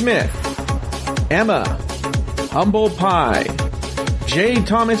 E. Smith, Emma, Humble Pie, J.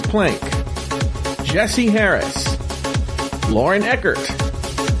 Thomas Plank, Jesse Harris, Lauren Eckert,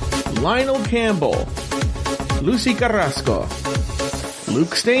 Lionel Campbell, Lucy Carrasco,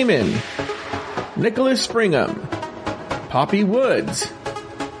 Luke Stamen, Nicholas Springham, Poppy Woods,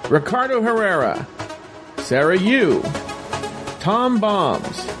 Ricardo Herrera, Sarah Yu, Tom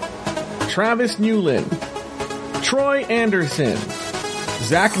Bombs, Travis Newland, Troy Anderson,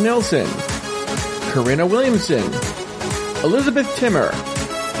 Zach Nelson, Corinna Williamson, Elizabeth Timmer,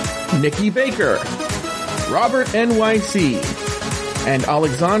 Nikki Baker, Robert NYC, and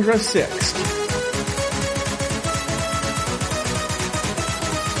Alexandra Sixt.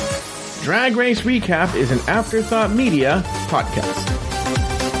 Drag Race Recap is an Afterthought Media podcast.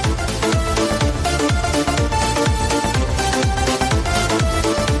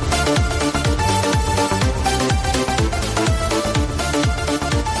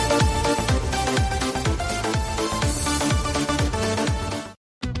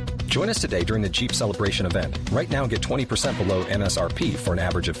 Join us today during the Jeep Celebration event. Right now, get 20% below MSRP for an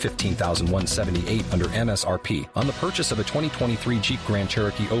average of $15,178 under MSRP on the purchase of a 2023 Jeep Grand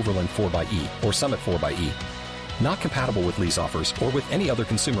Cherokee Overland 4xE or Summit 4xE. Not compatible with lease offers or with any other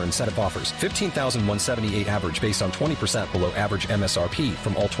consumer incentive offers. $15,178 average based on 20% below average MSRP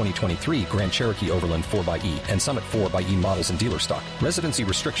from all 2023 Grand Cherokee Overland 4xE and Summit 4xE models in dealer stock. Residency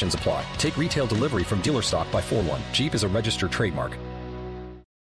restrictions apply. Take retail delivery from dealer stock by 4/1. Jeep is a registered trademark.